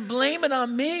 You're going to blame it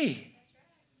on me.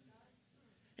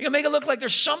 You're going to make it look like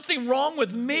there's something wrong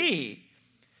with me.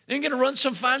 Then you're going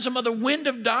to find some other wind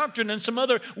of doctrine and some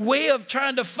other way of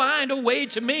trying to find a way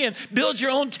to me and build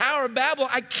your own Tower of Babel.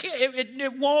 I can't.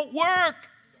 It won't work.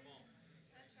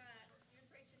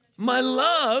 My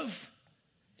love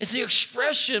is the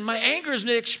expression. My anger is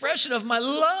the expression of my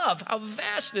love. How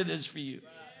vast it is for you.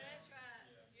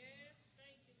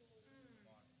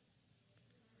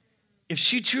 If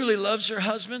she truly loves her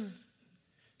husband,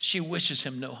 she wishes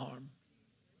him no harm.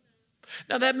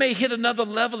 Now, that may hit another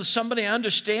level of somebody. I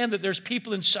understand that there's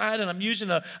people inside, and I'm using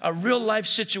a real-life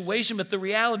situation, but the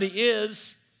reality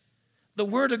is the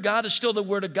Word of God is still the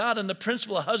Word of God, and the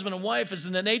principle of husband and wife is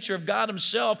in the nature of God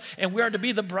himself, and we are to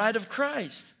be the bride of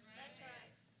Christ.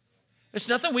 It's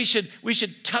nothing we should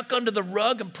tuck under the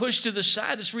rug and push to the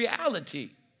side. It's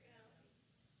reality.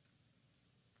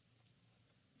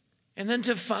 And then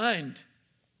to find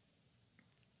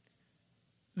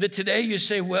that today you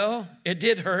say, well, it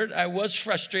did hurt. I was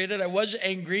frustrated. I was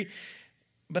angry.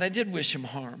 But I did wish him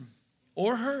harm.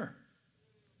 Or her.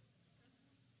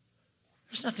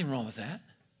 There's nothing wrong with that.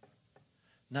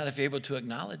 Not if you're able to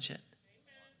acknowledge it.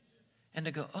 And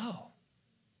to go, oh,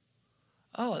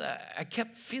 I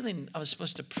kept feeling I was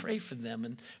supposed to pray for them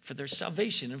and for their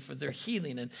salvation and for their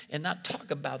healing and not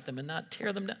talk about them and not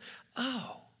tear them down.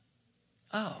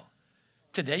 Oh.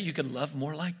 Today you can love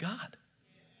more like God.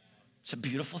 It's a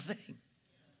beautiful thing.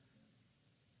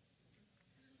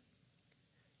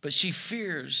 But she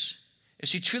fears, if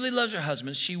she truly loves her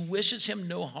husband, she wishes him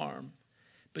no harm,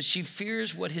 but she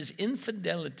fears what his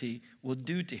infidelity will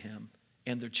do to him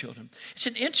and their children. It's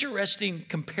an interesting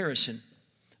comparison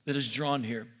that is drawn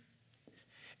here.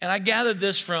 And I gathered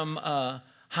this from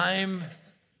Haim.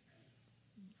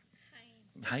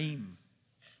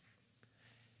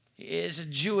 He's a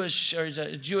Jewish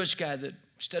guy that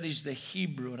studies the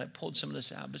Hebrew, and I pulled some of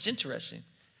this out. But it's interesting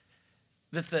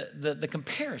that the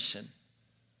comparison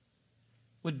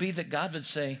would be that God would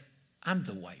say, I'm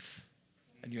the wife,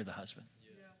 and you're the husband.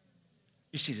 Yeah.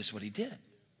 You see, this is what he did.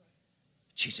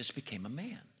 Jesus became a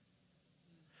man.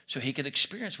 So he could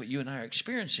experience what you and I are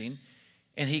experiencing,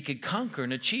 and he could conquer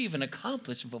and achieve and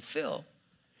accomplish and fulfill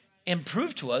and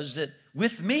prove to us that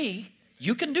with me,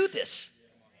 you can do this.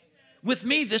 With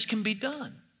me, this can be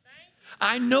done.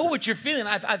 I know what you're feeling.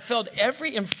 I've felt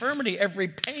every infirmity, every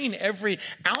pain, every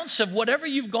ounce of whatever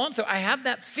you've gone through. I have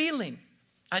that feeling.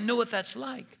 I know what that's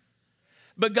like.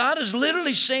 But God is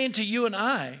literally saying to you and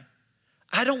I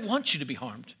I don't want you to be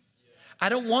harmed. I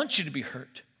don't want you to be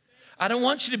hurt. I don't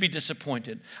want you to be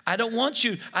disappointed. I don't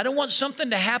want something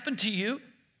to happen to you.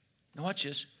 Now watch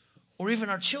this. Or even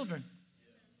our children.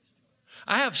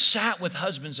 I have sat with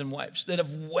husbands and wives that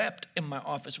have wept in my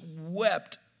office.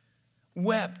 Wept.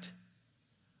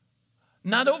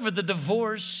 Not over the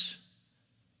divorce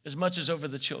as much as over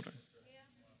the children.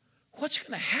 What's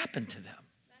going to happen to them?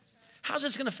 How's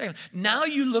this going to affect them? Now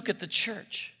you look at the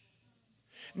church.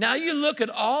 Now you look at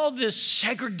all this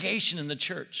segregation in the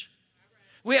church.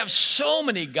 We have so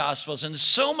many gospels and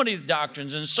so many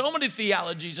doctrines and so many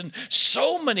theologies and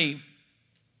so many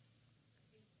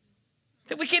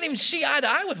that we can't even see eye to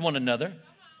eye with one another.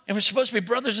 And we're supposed to be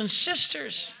brothers and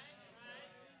sisters.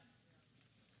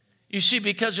 You see,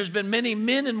 because there's been many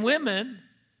men and women,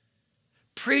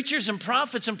 preachers and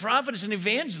prophets and prophetess and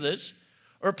evangelists,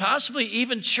 or possibly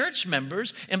even church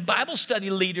members and Bible study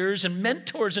leaders and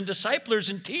mentors and disciplers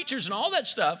and teachers and all that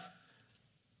stuff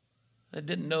that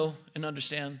didn't know and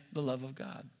understand the love of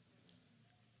God.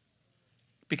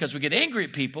 Because we get angry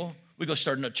at people, we go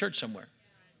start a church somewhere.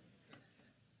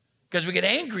 Because we get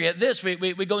angry at this, we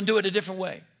go and do it a different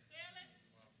way.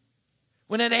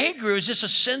 When that anger is just a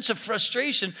sense of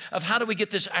frustration of how do we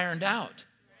get this ironed out,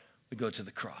 we go to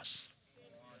the cross.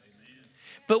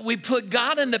 But we put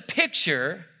God in the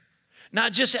picture,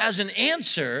 not just as an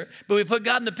answer, but we put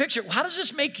God in the picture. How does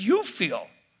this make you feel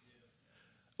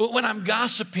when I'm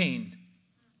gossiping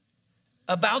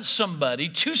about somebody,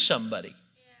 to somebody,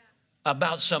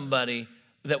 about somebody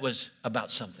that was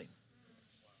about something?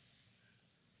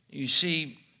 You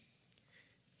see,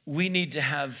 we need to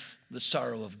have the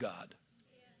sorrow of God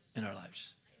in our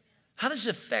lives. How does it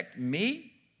affect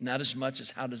me? Not as much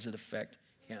as how does it affect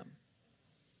him.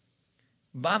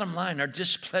 Bottom line, our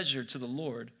displeasure to the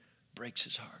Lord breaks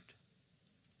his heart.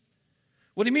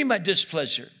 What do you mean by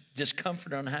displeasure?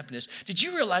 Discomfort or unhappiness. Did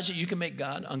you realize that you can make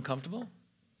God uncomfortable?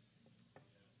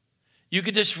 You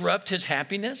could disrupt his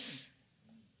happiness.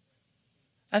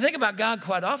 I think about God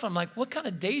quite often. I'm like, what kind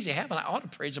of days he have? And I ought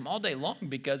to praise him all day long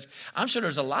because I'm sure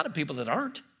there's a lot of people that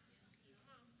aren't.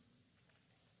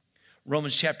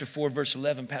 Romans chapter 4, verse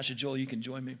 11. Pastor Joel, you can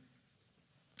join me.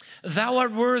 Thou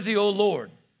art worthy, O Lord,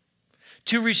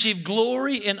 to receive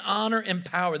glory and honor and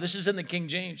power. This is in the King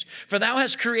James. For thou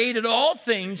hast created all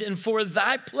things, and for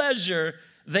thy pleasure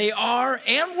they are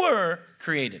and were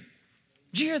created.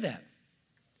 Did you hear that?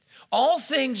 All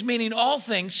things, meaning all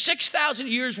things, 6,000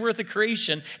 years worth of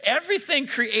creation, everything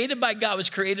created by God was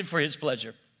created for his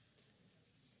pleasure.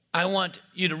 I want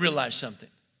you to realize something.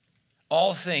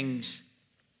 All things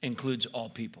includes all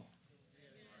people.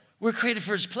 We're created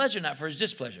for his pleasure, not for his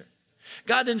displeasure.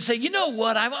 God didn't say, you know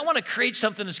what, I want to create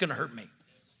something that's going to hurt me.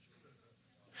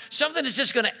 Something that's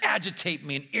just going to agitate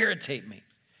me and irritate me.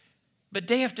 But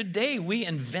day after day, we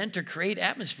invent or create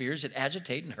atmospheres that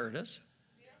agitate and hurt us.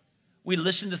 We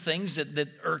listen to things that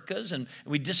irk us and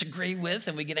we disagree with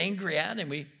and we get angry at.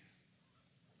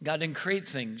 God didn't create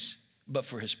things but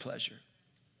for his pleasure. It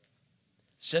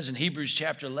says in Hebrews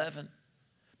chapter 11,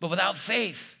 but without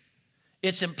faith,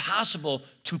 it's impossible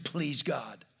to please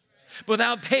God.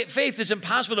 Without faith, it's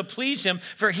impossible to please him,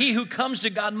 for he who comes to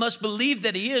God must believe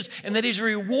that he is and that he's a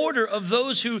rewarder of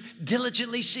those who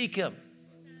diligently seek him.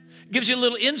 Gives you a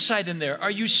little insight in there.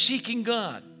 Are you seeking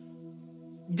God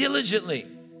diligently?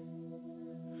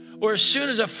 Or as soon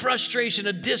as a frustration,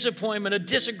 a disappointment, a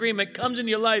disagreement comes in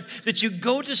your life, that you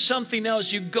go to something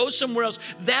else, you go somewhere else,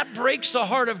 that breaks the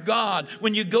heart of God.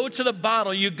 When you go to the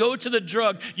bottle, you go to the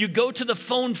drug, you go to the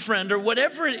phone friend or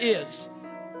whatever it is,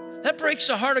 that breaks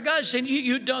the heart of God. Saying,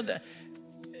 you don't,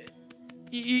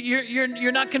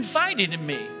 you're not confiding in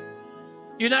me.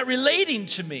 You're not relating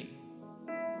to me.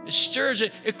 It stirs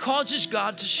it. It causes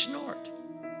God to snort.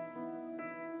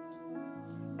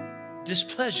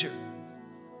 Displeasure.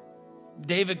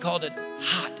 David called it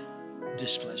hot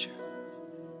displeasure.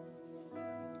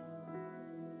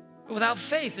 But without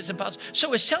faith, it's impossible.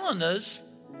 So it's telling us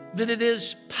that it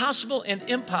is possible and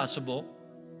impossible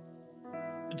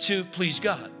to please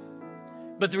God.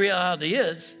 But the reality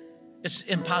is, it's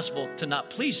impossible to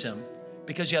not please him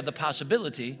because you have the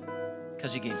possibility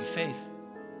because he gave you faith.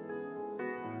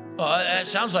 Oh, it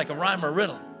sounds like a rhyme or a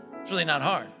riddle. It's really not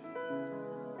hard.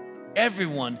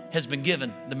 Everyone has been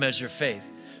given the measure of faith.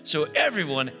 So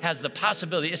everyone has the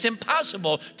possibility. It's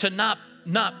impossible to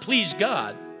not please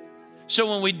God.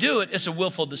 So when we do it, it's a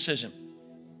willful decision.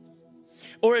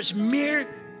 Or it's mere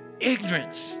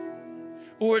ignorance.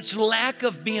 Or it's lack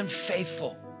of being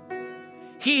faithful.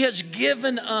 He has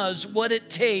given us what it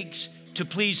takes to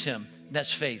please him.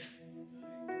 That's faith.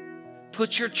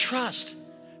 Put your trust,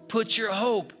 put your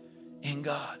hope in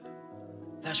God.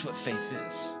 That's what faith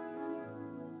is.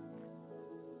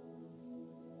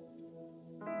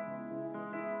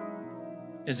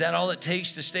 Is that all it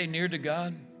takes to stay near to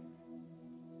God?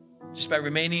 Just by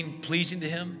remaining pleasing to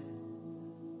Him?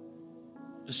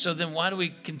 So then why do we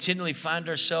continually find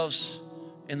ourselves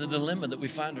in the dilemma that we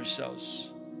find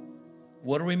ourselves?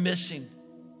 What are we missing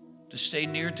to stay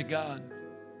near to God?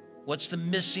 What's the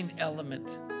missing element?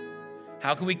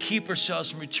 How can we keep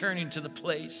ourselves from returning to the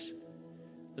place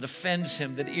that offends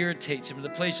Him, that irritates Him, the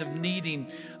place of needing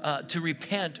to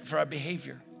repent for our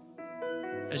behavior?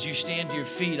 As you stand to your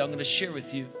feet, I'm going to share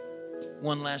with you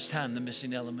one last time the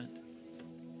missing element.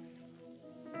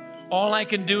 All I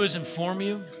can do is inform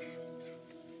you.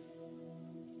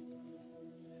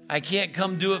 I can't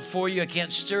come do it for you. I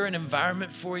can't stir an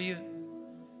environment for you.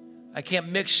 I can't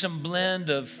mix some blend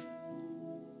of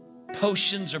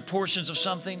potions or portions of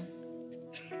something.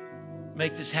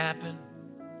 Make this happen.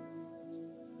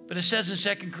 But it says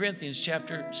in 2 Corinthians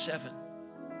chapter 7,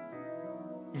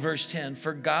 verse 10,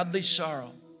 for godly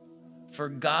sorrow,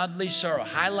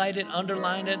 highlight it,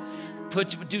 underline it,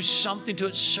 do something to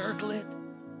it, circle it.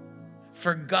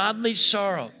 For godly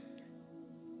sorrow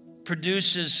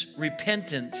produces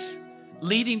repentance,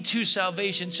 leading to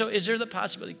salvation. So is there the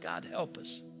possibility, God help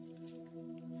us,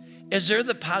 is there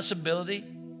the possibility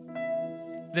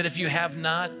that if you have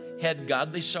not had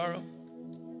godly sorrow,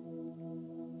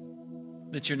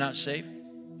 that you're not saved?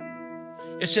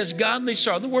 It says godly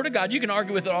sorrow. The Word of God, you can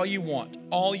argue with it all you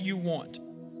want.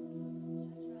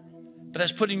 But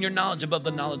that's putting your knowledge above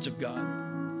the knowledge of God.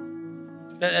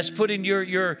 That's putting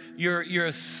your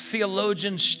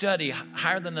theologian study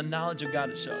higher than the knowledge of God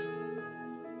itself.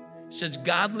 It says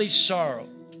godly sorrow.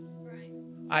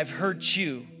 I've hurt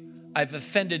you. I've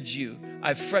offended you.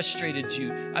 I've frustrated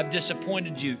you. I've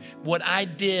disappointed you. What I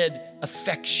did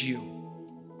affects you.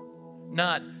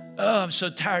 Not, oh, I'm so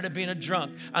tired of being a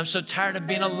drunk. I'm so tired of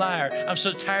being a liar. I'm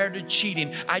so tired of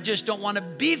cheating. I just don't want to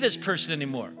be this person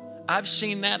anymore. I've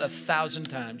seen that 1,000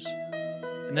 times.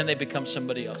 And then they become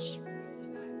somebody else.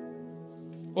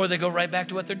 Or they go right back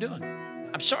to what they're doing.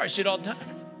 I'm sorry, I see it all the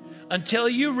time. Until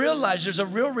you realize there's a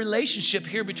real relationship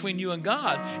here between you and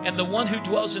God and the one who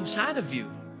dwells inside of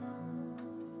you.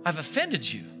 I've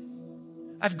offended you.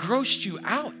 I've grossed you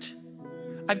out.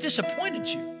 I've disappointed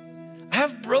you. I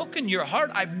have broken your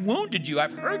heart. I've wounded you.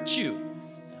 I've hurt you.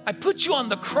 I put you on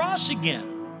the cross again.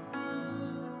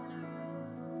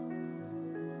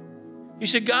 He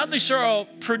said, godly sorrow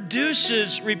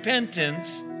produces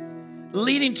repentance,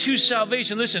 leading to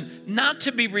salvation. Listen, not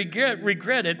to be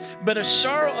regretted, but a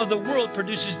sorrow of the world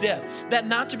produces death. That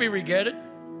not to be regretted,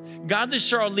 godly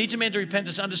sorrow leads a man to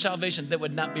repentance unto salvation that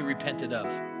would not be repented of.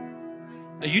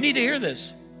 Now, you need to hear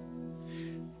this.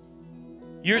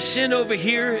 Your sin over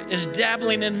here is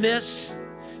dabbling in this.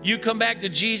 You come back to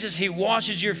Jesus. He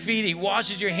washes your feet. He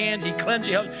washes your hands. He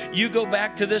cleanses you. You go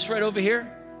back to this right over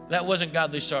here. That wasn't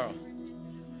godly sorrow.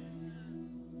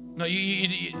 No,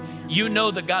 you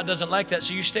know that God doesn't like that,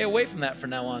 so you stay away from that from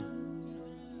now on.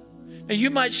 And you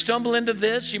might stumble into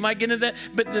this. You might get into that.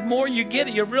 But the more you get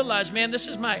it, you realize, man, this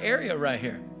is my area right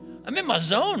here. I'm in my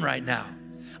zone right now.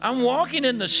 I'm walking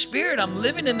in the Spirit. I'm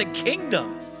living in the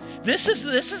kingdom. This is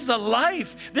the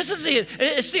life.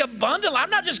 It's the abundant.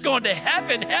 I'm not just going to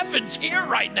heaven. Heaven's here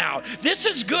right now. This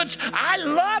is good. I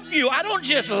love you. I don't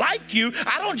just like you.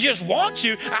 I don't just want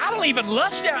you. I don't even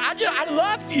lust after. I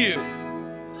love you.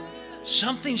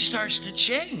 Something starts to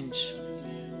change.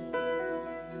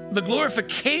 The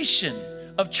glorification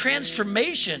of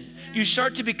transformation. You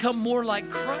start to become more like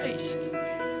Christ.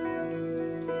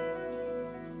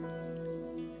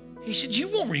 He said, you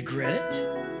won't regret it.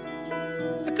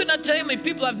 I could not tell you how many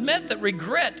people I've met that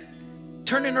regret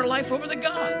turning their life over to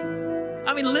God.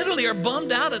 I mean, literally are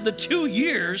bummed out at the 2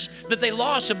 years that they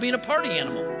lost of being a party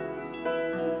animal.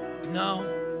 No,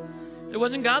 there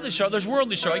wasn't godly sorrow. There's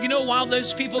worldly sorrow. You know why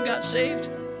those people got saved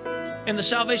and the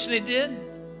salvation they did?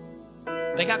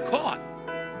 They got caught.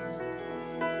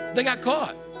 They got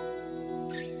caught.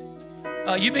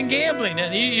 You've been gambling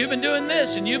and you've been doing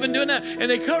this and you've been doing that. And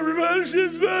they come,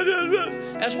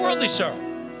 that's worldly sorrow.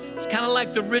 It's kind of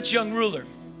like the rich young ruler.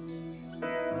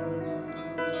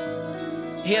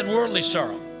 He had worldly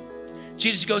sorrow.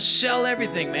 Jesus goes, sell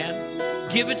everything, man.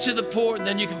 Give it to the poor and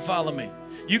then you can follow me.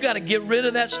 You got to get rid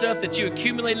of that stuff that you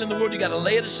accumulated in the world. You got to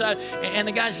lay it aside. And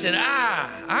the guy said,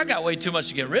 I got way too much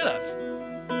to get rid of.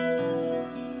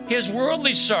 His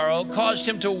worldly sorrow caused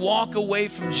him to walk away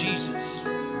from Jesus.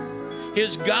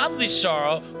 His godly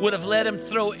sorrow would have let him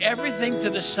throw everything to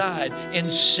the side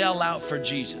and sell out for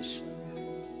Jesus.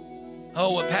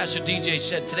 Oh, what Pastor DJ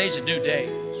said, today's a new day.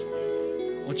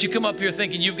 Once you come up here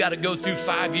thinking you've got to go through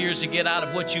 5 years to get out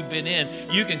of what you've been in,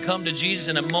 you can come to Jesus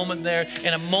in a moment there,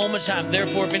 in a moment's time.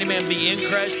 Therefore, if any man be in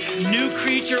Christ, new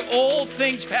creature, old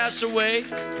things pass away.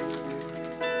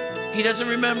 He doesn't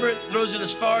remember it, throws it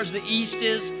as far as the east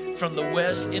is from the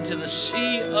west into the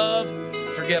sea of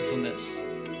forgetfulness.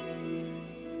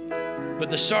 But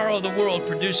the sorrow of the world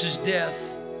produces death.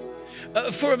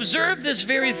 For observe this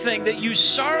very thing, that you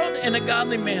sorrowed in a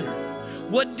godly manner.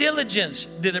 What diligence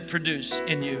did it produce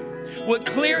in you? What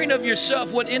clearing of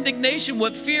yourself, what indignation,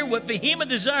 what fear, what vehement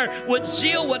desire, what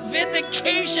zeal, what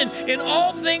vindication. In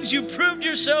all things you proved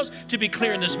yourselves to be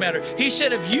clear in this matter. He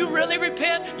said, if you really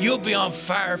repent, you'll be on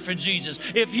fire for Jesus.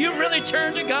 If you really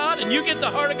turn to God and you get the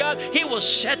heart of God, He will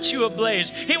set you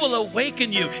ablaze. He will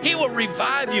awaken you. He will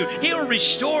revive you. He will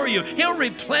restore you. He'll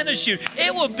replenish you.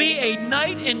 It will be a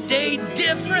night and day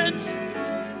difference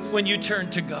when you turn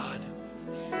to God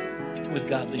with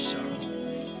godly sorrow.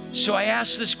 So I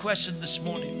asked this question this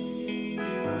morning.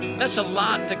 That's a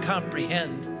lot to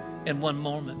comprehend in one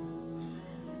moment.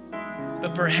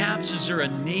 But perhaps is there a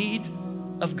need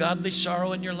of godly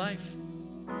sorrow in your life?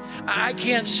 I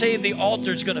can't say the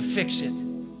altar is going to fix it,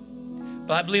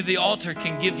 but I believe the altar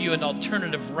can give you an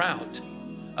alternative route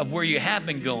of where you have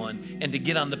been going and to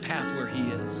get on the path where He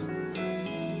is.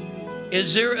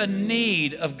 Is there a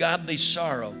need of godly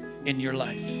sorrow in your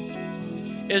life?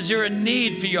 Is there a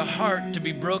need for your heart to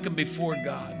be broken before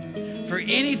God for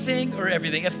anything or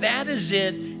everything? If that is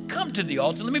it, come to the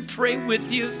altar. Let me pray with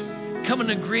you. Come in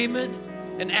agreement,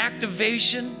 an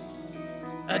activation,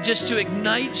 just to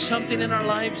ignite something in our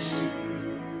lives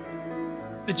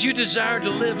that you desire to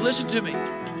live. Listen to me.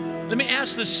 Let me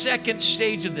ask the second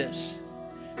stage of this.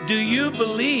 Do you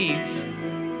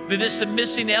believe that it's the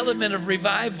missing element of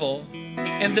revival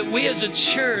and that we as a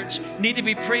church need to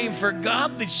be praying for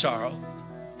godly sorrow?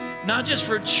 Not just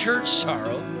for church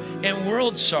sorrow and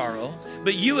world sorrow,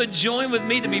 but you would join with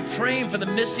me to be praying for the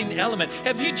missing element.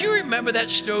 Do you remember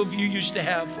that stove you used to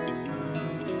have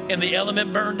and the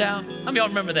element burned out? How many of y'all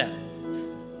remember that?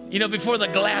 You know, before the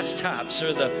glass tops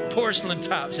or the porcelain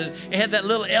tops, it had that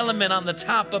little element on the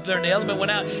top up there and the element went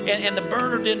out and the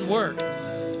burner didn't work.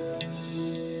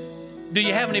 Do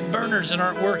you have any burners that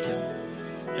aren't working?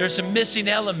 There's a missing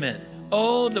element.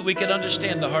 Oh, that we could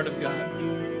understand the heart of God.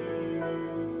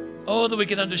 Oh, that we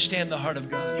can understand the heart of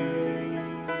God.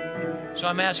 So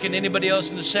I'm asking anybody else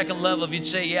in the second level, if you'd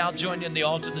say, yeah, I'll join you in the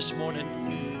altar this morning,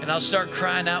 and I'll start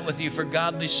crying out with you for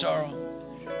godly sorrow,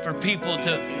 for people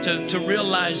to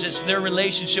realize it's their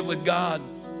relationship with God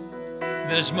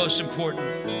that is most important.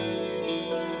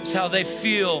 It's how they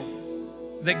feel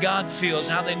that God feels,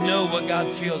 how they know what God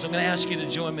feels. I'm going to ask you to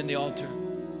join me in the altar.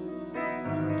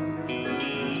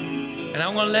 And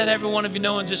I'm going to let every one of you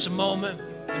know in just a moment,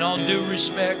 in all due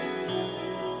respect,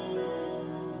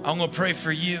 I'm going to pray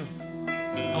for you.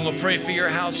 I'm going to pray for your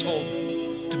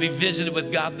household to be visited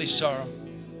with godly sorrow.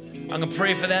 I'm going to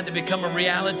pray for that to become a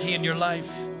reality in your life.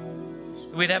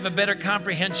 We'd have a better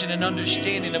comprehension and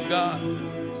understanding of God.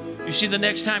 You see, the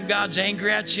next time God's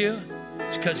angry at you,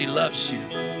 it's because He loves you.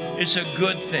 It's a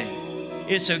good thing.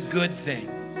 It's a good thing.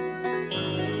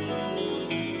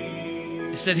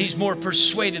 It's that He's more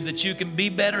persuaded that you can be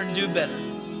better and do better.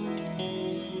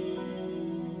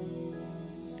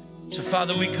 So,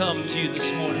 Father, we come to you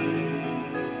this morning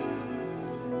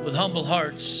with humble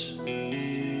hearts,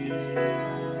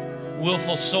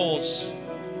 willful souls.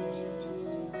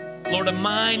 Lord, a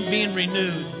mind being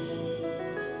renewed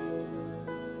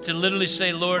to literally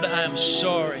say, Lord, I am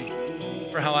sorry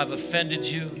for how I've offended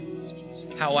you,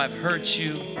 how I've hurt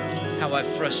you, how I've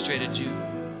frustrated you.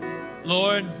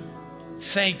 Lord,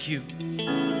 thank you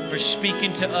for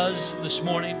speaking to us this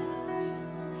morning.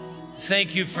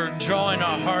 Thank you for drawing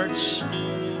our hearts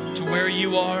to where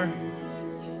you are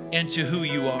and to who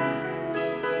you are.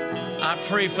 I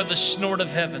pray for the snort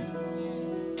of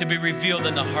heaven to be revealed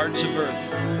in the hearts of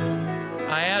earth.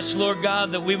 I ask, Lord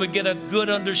God, that we would get a good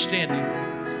understanding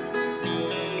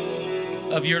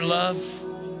of your love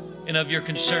and of your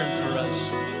concern for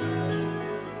us.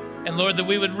 And Lord, that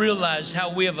we would realize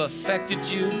how we have affected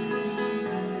you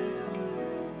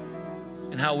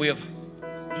and how we have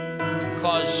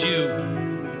caused you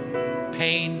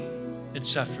pain and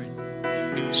suffering.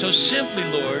 So simply,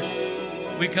 Lord,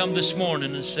 we come this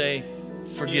morning and say,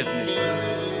 forgive me.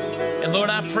 And Lord,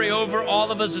 I pray over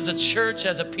all of us as a church,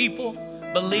 as a people,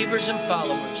 believers and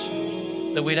followers,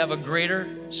 that we'd have a greater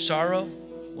sorrow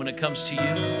when it comes to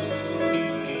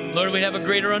you. Lord, we'd have a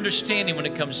greater understanding when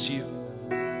it comes to you.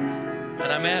 And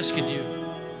I'm asking you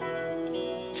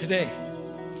today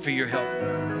for your help.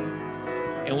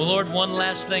 And well, Lord, one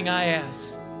last thing I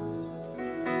ask.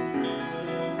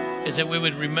 is that we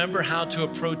would remember how to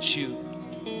approach you,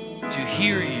 to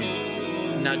hear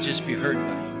you, not just be heard by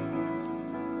you.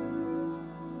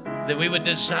 That we would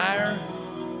desire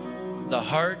the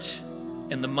heart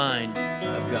and the mind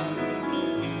of God.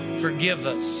 Forgive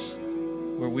us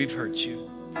where we've hurt you.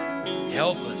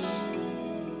 Help us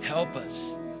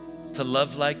to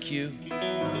love like you,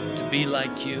 to be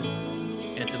like you,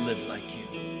 and to live like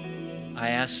you. I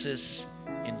ask this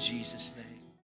in Jesus' name.